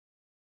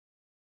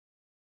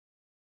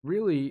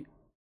 really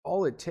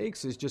all it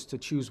takes is just to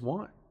choose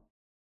one.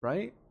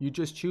 Right? You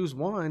just choose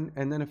one,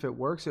 and then if it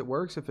works, it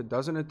works. If it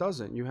doesn't, it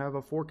doesn't. You have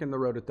a fork in the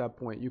road at that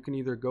point. You can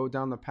either go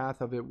down the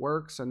path of it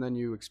works and then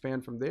you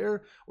expand from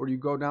there, or you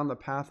go down the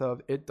path of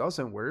it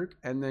doesn't work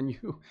and then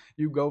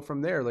you go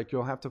from there. Like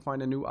you'll have to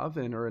find a new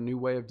oven or a new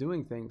way of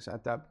doing things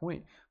at that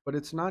point. But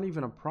it's not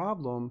even a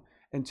problem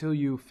until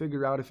you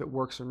figure out if it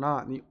works or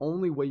not. And the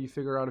only way you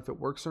figure out if it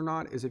works or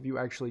not is if you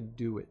actually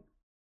do it.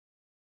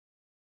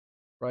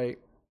 Right?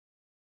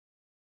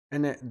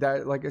 And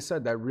that, like I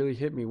said, that really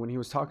hit me when he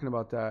was talking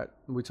about that.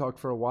 We talked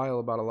for a while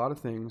about a lot of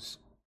things,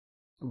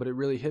 but it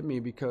really hit me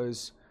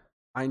because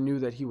I knew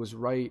that he was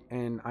right.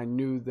 And I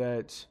knew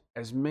that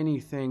as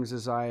many things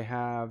as I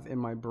have in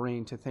my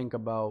brain to think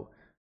about,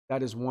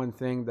 that is one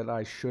thing that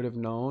I should have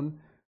known,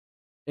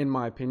 in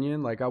my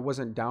opinion. Like I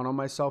wasn't down on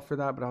myself for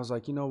that, but I was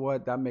like, you know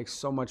what? That makes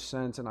so much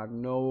sense. And I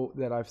know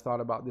that I've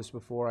thought about this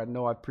before. I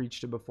know I've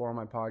preached it before on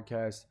my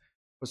podcast,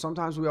 but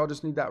sometimes we all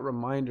just need that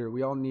reminder.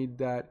 We all need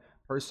that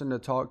person to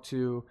talk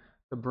to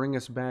bring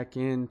us back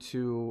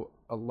into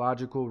a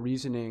logical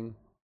reasoning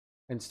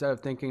instead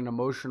of thinking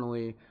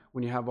emotionally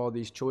when you have all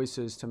these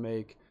choices to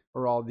make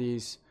or all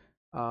these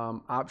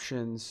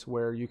options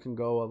where you can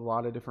go a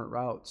lot of different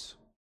routes.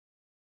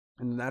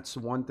 And that's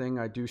one thing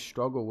I do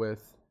struggle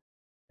with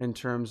in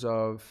terms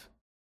of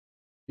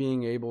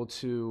being able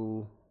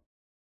to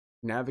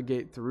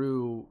navigate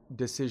through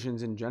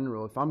decisions in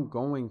general. If I'm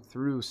going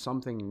through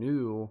something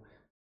new,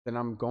 then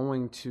I'm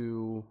going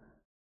to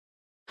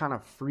kind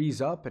of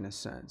freeze up in a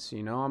sense.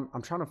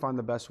 I'm trying to find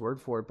the best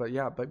word for it, but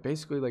yeah, but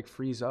basically like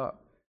freeze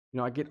up.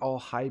 I get all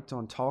hyped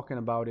on talking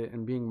about it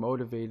and being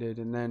motivated,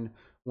 and then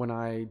when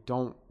I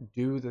don't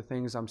do the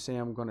things I'm saying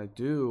I'm going to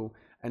do,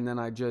 and then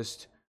I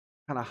just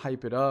kind of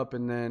hype it up,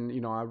 and then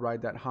I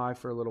ride that high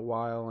for a little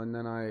while, and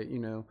then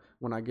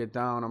when I get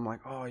down, I'm like,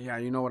 oh yeah,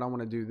 you know what, I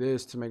want to do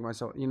this to make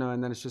myself,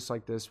 and then it's just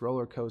like this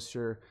roller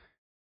coaster,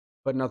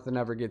 but nothing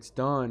ever gets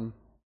done.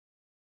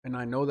 And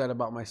I know that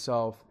about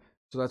myself.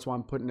 So that's why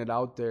I'm putting it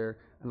out there,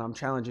 and I'm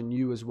challenging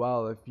you as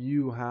well. If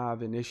you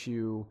have an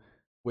issue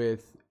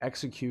with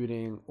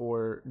executing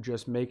or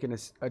just making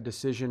a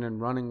decision and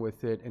running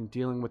with it and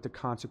dealing with the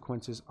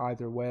consequences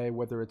either way,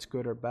 whether it's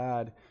good or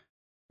bad,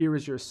 here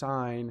is your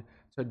sign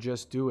to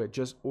just do it.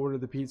 Just order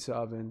the pizza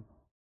oven.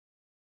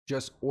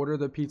 Just order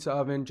the pizza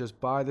oven. Just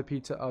buy the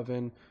pizza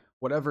oven.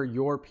 Whatever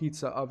your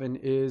pizza oven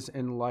is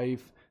in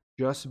life,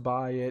 just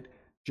buy it.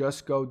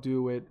 Just go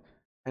do it.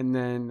 And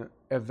then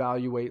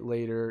evaluate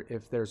later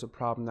if there's a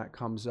problem that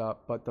comes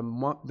up. But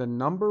the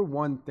number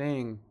one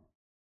thing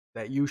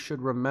that you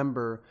should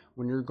remember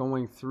when you're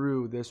going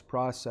through this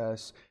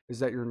process is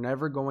that you're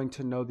never going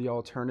to know the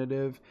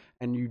alternative,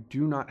 and you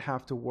do not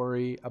have to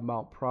worry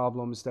about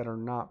problems that are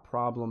not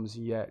problems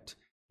yet.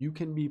 You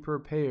can be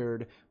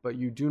prepared, but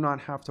you do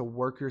not have to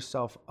work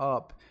yourself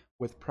up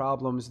with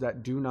problems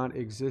that do not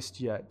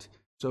exist yet.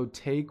 So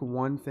take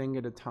one thing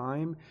at a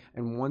time,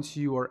 and once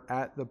you are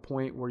at the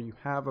point where you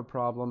have a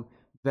problem,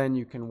 then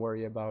you can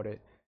worry about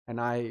it. And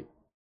I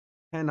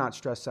cannot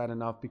stress that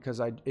enough because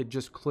it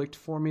just clicked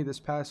for me this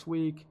past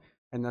week,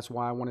 and that's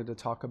why I wanted to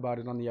talk about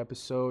it on the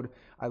episode.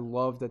 I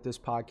love that this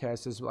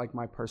podcast is like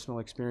my personal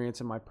experience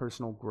and my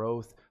personal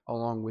growth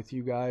along with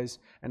you guys,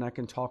 and I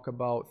can talk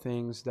about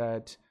things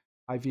that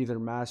I've either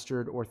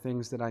mastered or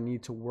things that I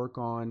need to work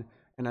on,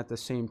 and at the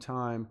same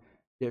time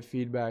get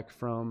feedback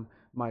from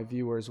my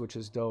viewers, which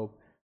is dope,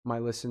 my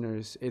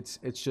listeners. It's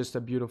just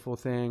a beautiful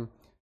thing,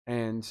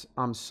 and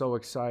I'm so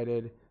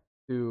excited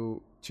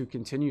to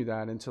continue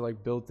that and to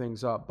like build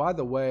things up. By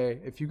the way,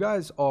 if you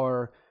guys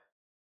are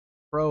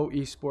pro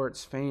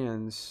esports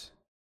fans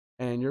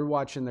and you're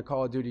watching the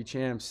Call of Duty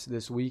champs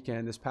this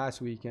past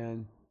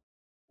weekend,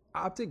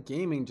 Optic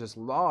Gaming just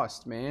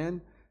lost,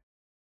 man.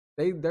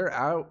 They're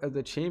out of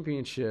the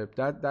championship.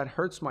 That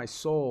hurts my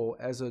soul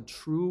as a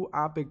true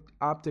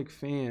optic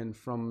fan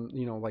from,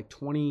 like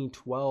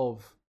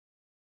 2012,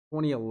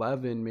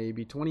 2011,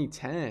 maybe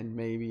 2010,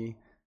 maybe.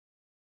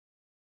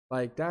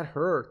 Like, that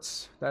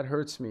hurts. That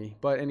hurts me.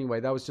 But anyway,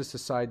 that was just a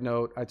side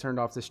note. I turned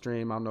off the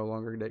stream. I'm no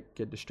longer gonna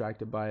get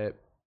distracted by it.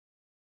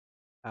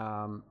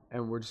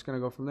 And we're just gonna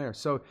go from there.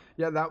 So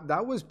yeah,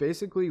 that was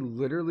basically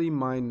literally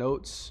my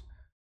notes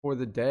for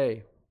the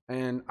day.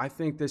 And I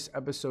think this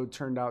episode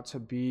turned out to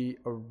be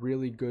a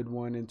really good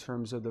one in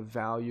terms of the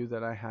value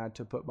that I had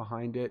to put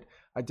behind it.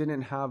 I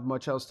didn't have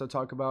much else to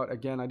talk about.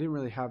 Again, I didn't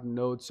really have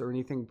notes or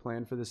anything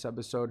planned for this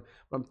episode,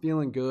 but I'm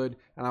feeling good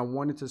and I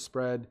wanted to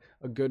spread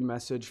a good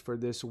message for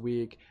this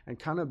week and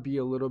kind of be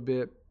a little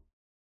bit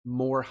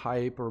more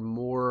hype or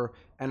more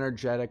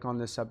energetic on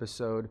this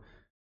episode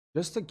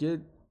just to get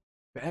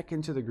back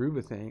into the groove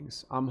of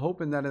things. I'm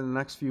hoping that in the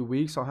next few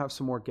weeks I'll have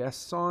some more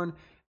guests on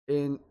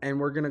and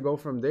we're going to go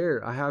from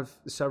there. I have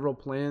several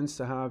plans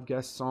to have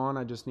guests on.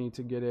 I just need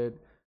to get it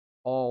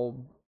all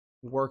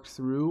worked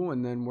through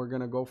and then we're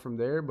going to go from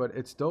there, but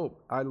it's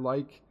dope. I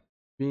like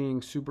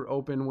being super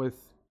open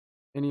with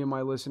any of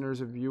my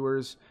listeners or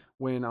viewers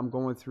when I'm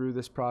going through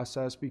this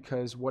process,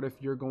 because what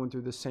if you're going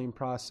through the same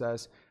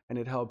process and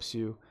it helps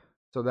you?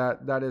 So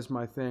that is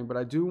my thing. But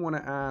I do want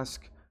to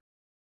ask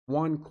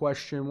one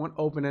question, one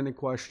open-ended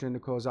question to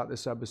close out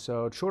this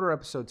episode. Shorter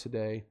episode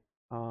today.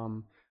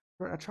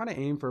 I try to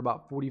aim for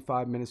about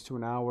 45 minutes to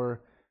an hour,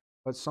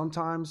 but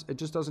sometimes it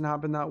just doesn't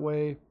happen that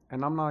way.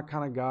 And I'm not the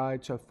kind of guy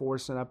to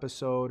force an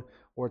episode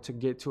or to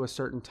get to a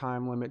certain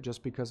time limit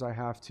just because I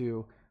have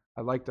to.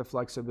 I like the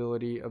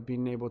flexibility of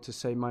being able to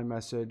say my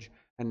message,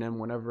 and then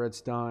whenever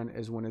it's done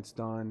is when it's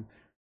done.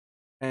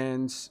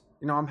 And,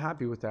 I'm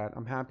happy with that.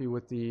 I'm happy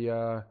with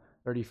the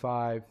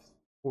 35,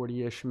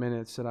 40-ish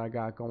minutes that I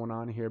got going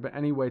on here. But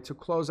anyway, to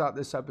close out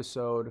this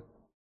episode,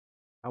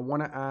 I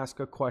want to ask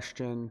a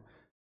question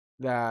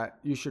that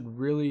you should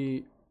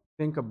really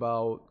think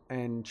about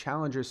and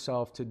challenge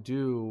yourself to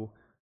do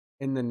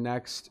in the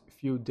next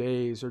few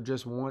days, or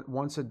just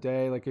once a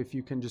day. Like, if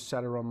you can just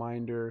set a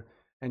reminder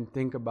and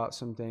think about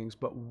some things.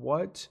 But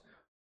what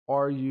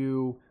are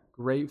you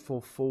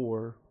grateful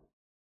for?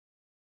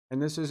 And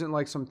this isn't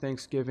like some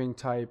Thanksgiving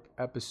type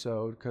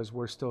episode because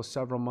we're still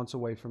several months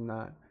away from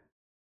that.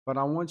 But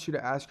I want you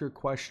to ask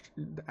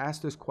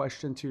this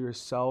question to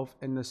yourself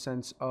in the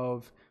sense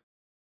of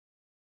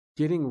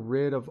getting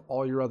rid of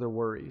all your other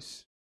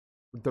worries.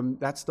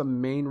 That's the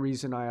main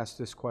reason I asked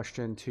this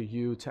question to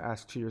you to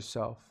ask to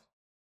yourself.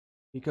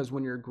 Because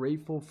when you're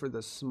grateful for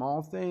the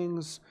small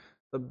things,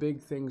 the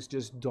big things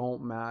just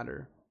don't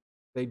matter.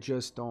 They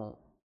just don't.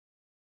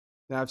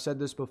 Now, I've said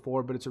this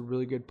before, but it's a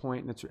really good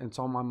point, and it's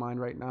on my mind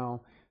right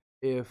now.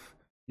 If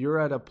you're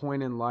at a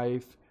point in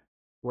life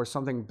where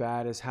something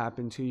bad has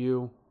happened to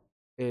you,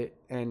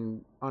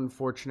 and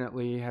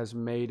unfortunately has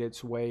made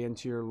its way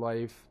into your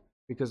life,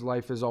 because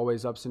life is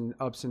always ups and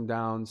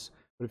downs.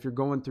 But if you're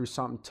going through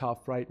something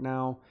tough right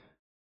now,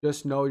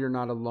 just know you're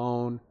not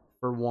alone.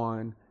 For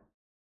one,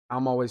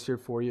 I'm always here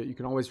for you. You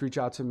can always reach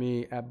out to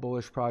me at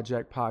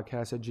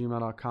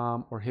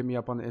bullishprojectpodcast@gmail.com or hit me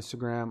up on the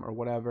Instagram or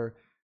whatever.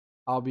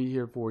 I'll be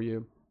here for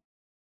you.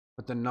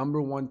 But the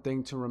number one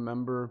thing to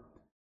remember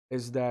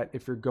is that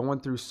if you're going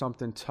through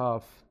something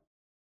tough,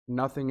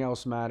 nothing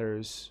else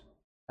matters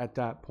at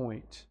that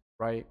point,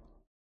 right?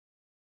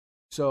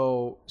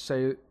 So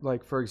say,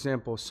 like, for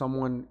example,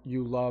 someone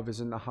you love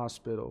is in the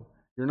hospital.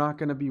 You're not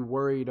going to be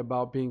worried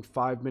about being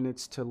 5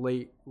 minutes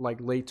late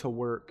to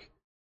work,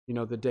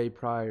 the day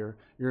prior.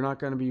 You're not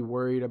going to be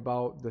worried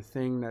about the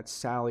thing that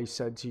Sally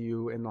said to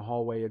you in the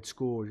hallway at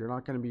school. You're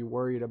not going to be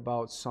worried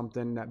about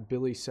something that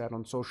Billy said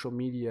on social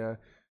media,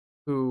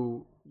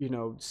 who,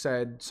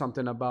 said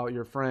something about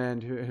your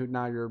friend who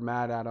now you're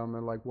mad at him,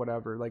 and like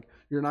whatever. Like,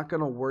 you're not going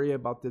to worry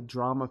about the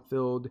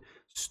drama-filled,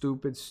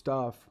 stupid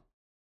stuff,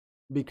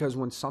 because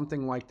when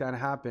something like that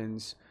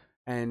happens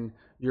and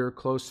your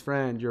close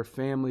friend, your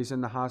family's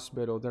in the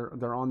hospital,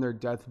 they're on their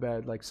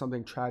deathbed, like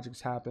something tragic's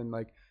happened,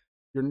 like,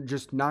 you're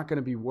just not going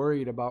to be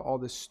worried about all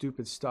this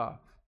stupid stuff.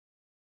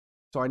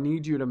 So I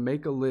need you to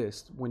make a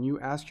list. When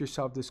you ask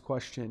yourself this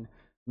question,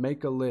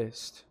 make a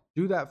list.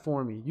 Do that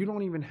for me. You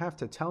don't even have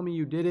to tell me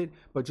you did it,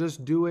 but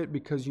just do it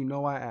because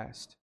I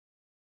asked.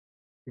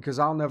 Because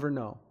I'll never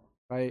know,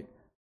 right?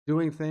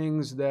 Doing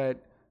things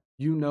that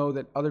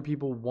that other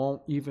people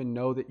won't even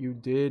know that you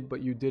did,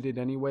 but you did it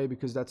anyway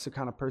because that's the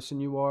kind of person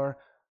you are.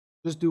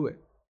 Just do it.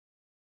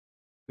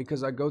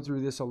 Because I go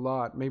through this a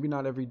lot, maybe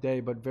not every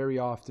day, but very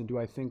often do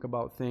I think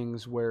about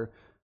things where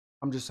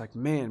I'm just like,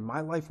 man,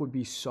 my life would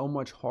be so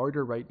much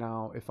harder right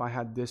now if I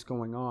had this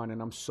going on.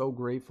 And I'm so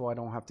grateful I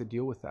don't have to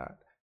deal with that,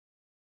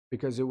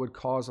 because it would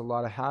cause a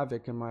lot of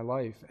havoc in my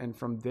life. And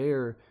from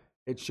there,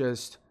 it's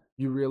just,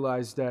 you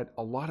realize that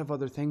a lot of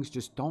other things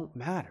just don't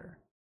matter.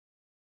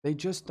 They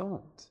just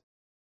don't.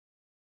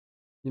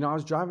 I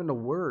was driving to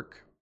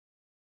work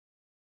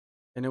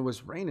and it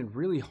was raining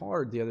really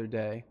hard the other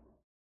day.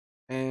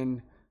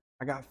 And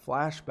I got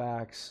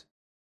flashbacks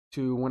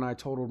to when I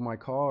totaled my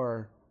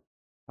car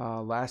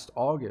last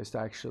August,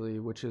 actually,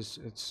 which is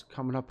it's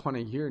coming up on a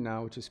year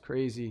now, which is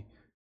crazy.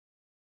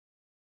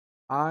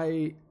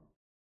 I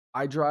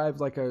I drive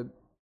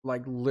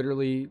like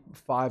literally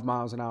 5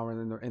 miles an hour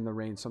in the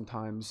rain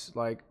sometimes.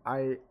 Like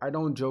I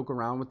don't joke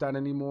around with that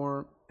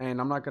anymore. And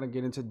I'm not gonna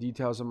get into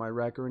details of my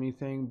wreck or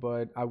anything,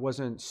 but I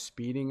wasn't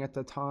speeding at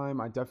the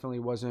time. I definitely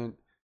wasn't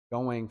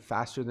going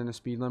faster than the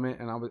speed limit,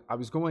 and I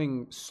was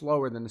going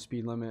slower than the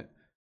speed limit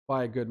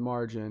by a good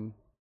margin,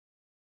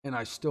 and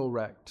I still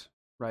wrecked,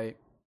 right?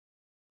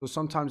 So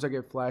sometimes I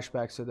get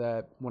flashbacks to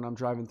that when I'm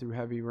driving through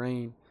heavy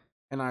rain,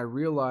 and I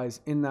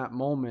realize in that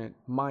moment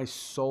my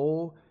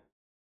soul,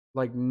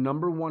 like,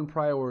 number one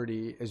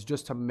priority is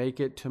just to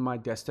make it to my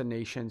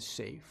destination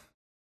safe.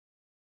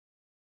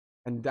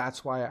 And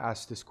that's why I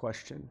asked this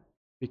question.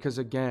 Because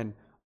again,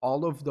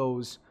 all of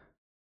those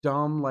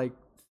dumb, like,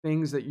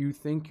 things that you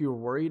think you're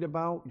worried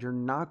about, you're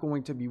not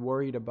going to be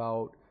worried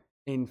about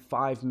in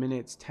 5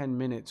 minutes, 10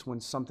 minutes. When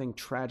something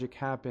tragic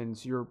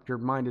happens, your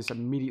mind is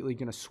immediately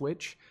going to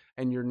switch,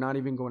 and you're not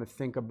even going to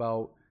think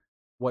about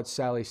what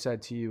Sally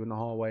said to you in the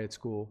hallway at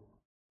school.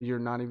 You're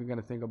not even going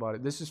to think about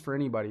it. This is for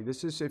anybody.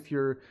 This is if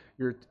you're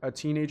a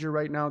teenager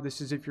right now. This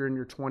is if you're in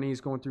your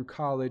 20s going through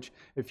college,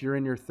 if you're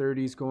in your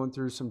 30s going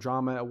through some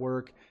drama at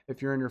work,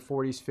 if you're in your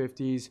 40s,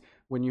 50s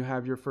when you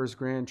have your first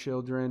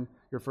grandchildren,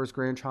 your first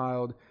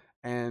grandchild,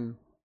 and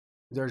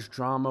there's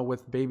drama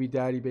with baby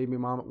daddy, baby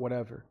mama,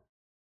 whatever,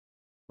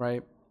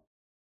 right?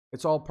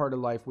 It's all part of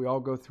life. We all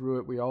go through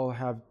it. We all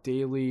have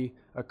daily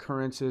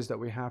occurrences that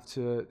we have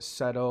to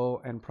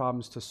settle and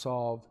problems to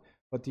solve.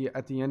 But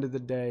at the end of the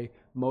day,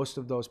 most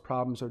of those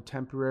problems are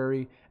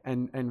temporary,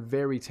 and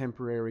very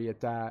temporary at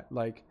that.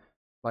 Like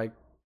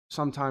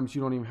sometimes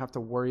you don't even have to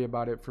worry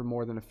about it for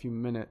more than a few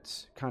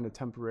minutes, kind of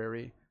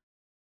temporary.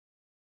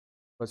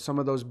 But some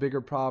of those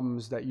bigger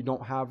problems that you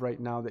don't have right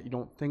now, that you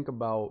don't think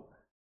about,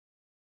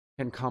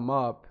 can come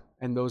up,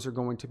 and those are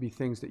going to be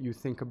things that you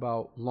think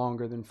about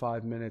longer than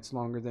 5 minutes,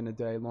 longer than a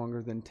day,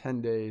 longer than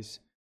 10 days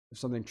if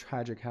something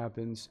tragic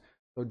happens.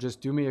 So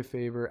just do me a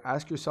favor,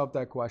 ask yourself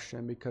that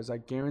question, because I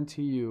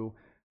guarantee you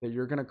that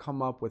you're going to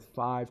come up with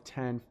 5,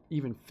 10,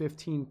 even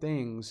 15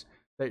 things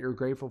that you're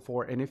grateful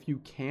for. And if you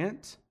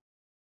can't,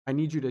 I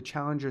need you to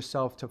challenge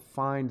yourself to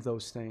find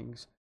those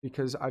things,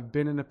 because I've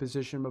been in a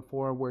position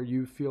before where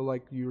you feel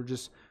like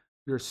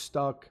you're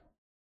stuck,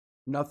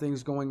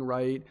 nothing's going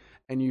right,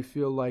 and you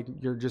feel like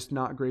you're just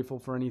not grateful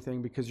for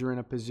anything because you're in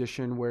a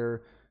position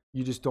where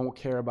you just don't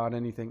care about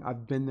anything.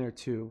 I've been there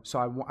too. So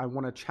I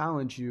want to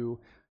challenge you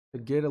to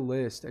get a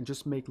list and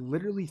just make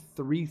literally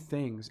 3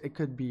 things. It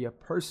could be a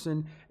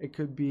person, it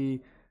could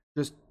be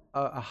just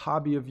a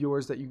hobby of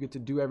yours that you get to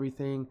do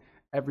everything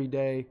every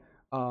day.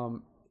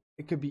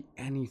 It could be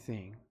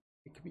anything.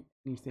 It could be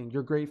anything.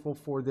 You're grateful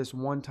for this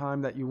one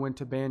time that you went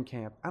to band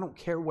camp. I don't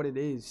care what it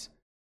is.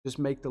 Just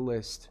make the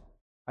list.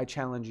 I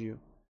challenge you,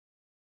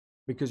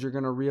 because you're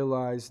going to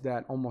realize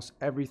that almost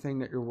everything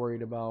that you're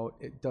worried about,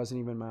 it doesn't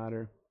even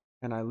matter.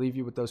 And I leave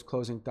you with those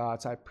closing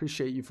thoughts. I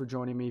appreciate you for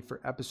joining me for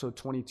episode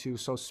 22.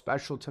 So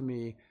special to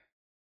me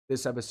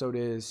this episode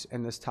is,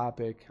 and this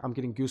topic. I'm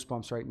getting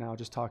goosebumps right now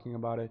just talking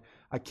about it.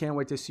 I can't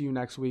wait to see you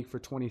next week for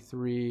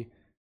 23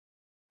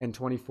 and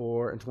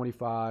 24 and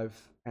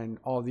 25 and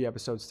all the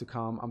episodes to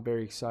come. I'm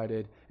very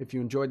excited. If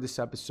you enjoyed this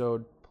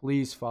episode,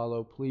 please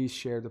follow, please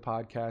share the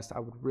podcast. I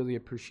would really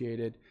appreciate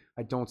it.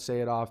 I don't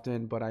say it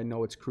often, but I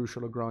know it's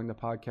crucial to growing the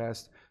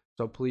podcast.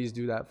 So please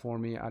do that for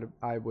me.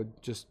 I would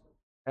just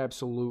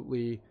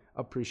absolutely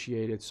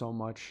appreciate it so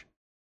much.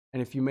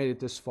 And if you made it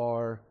this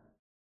far,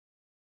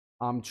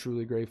 I'm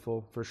truly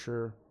grateful for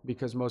sure,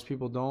 because most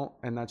people don't,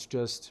 and that's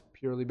just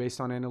purely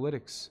based on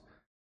analytics.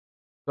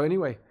 So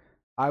anyway,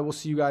 I will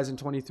see you guys in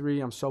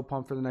 23. I'm so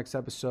pumped for the next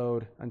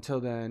episode.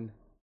 Until then,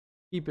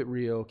 keep it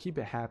real, keep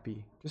it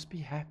happy. Just be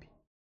happy.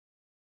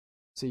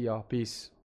 See y'all. Peace.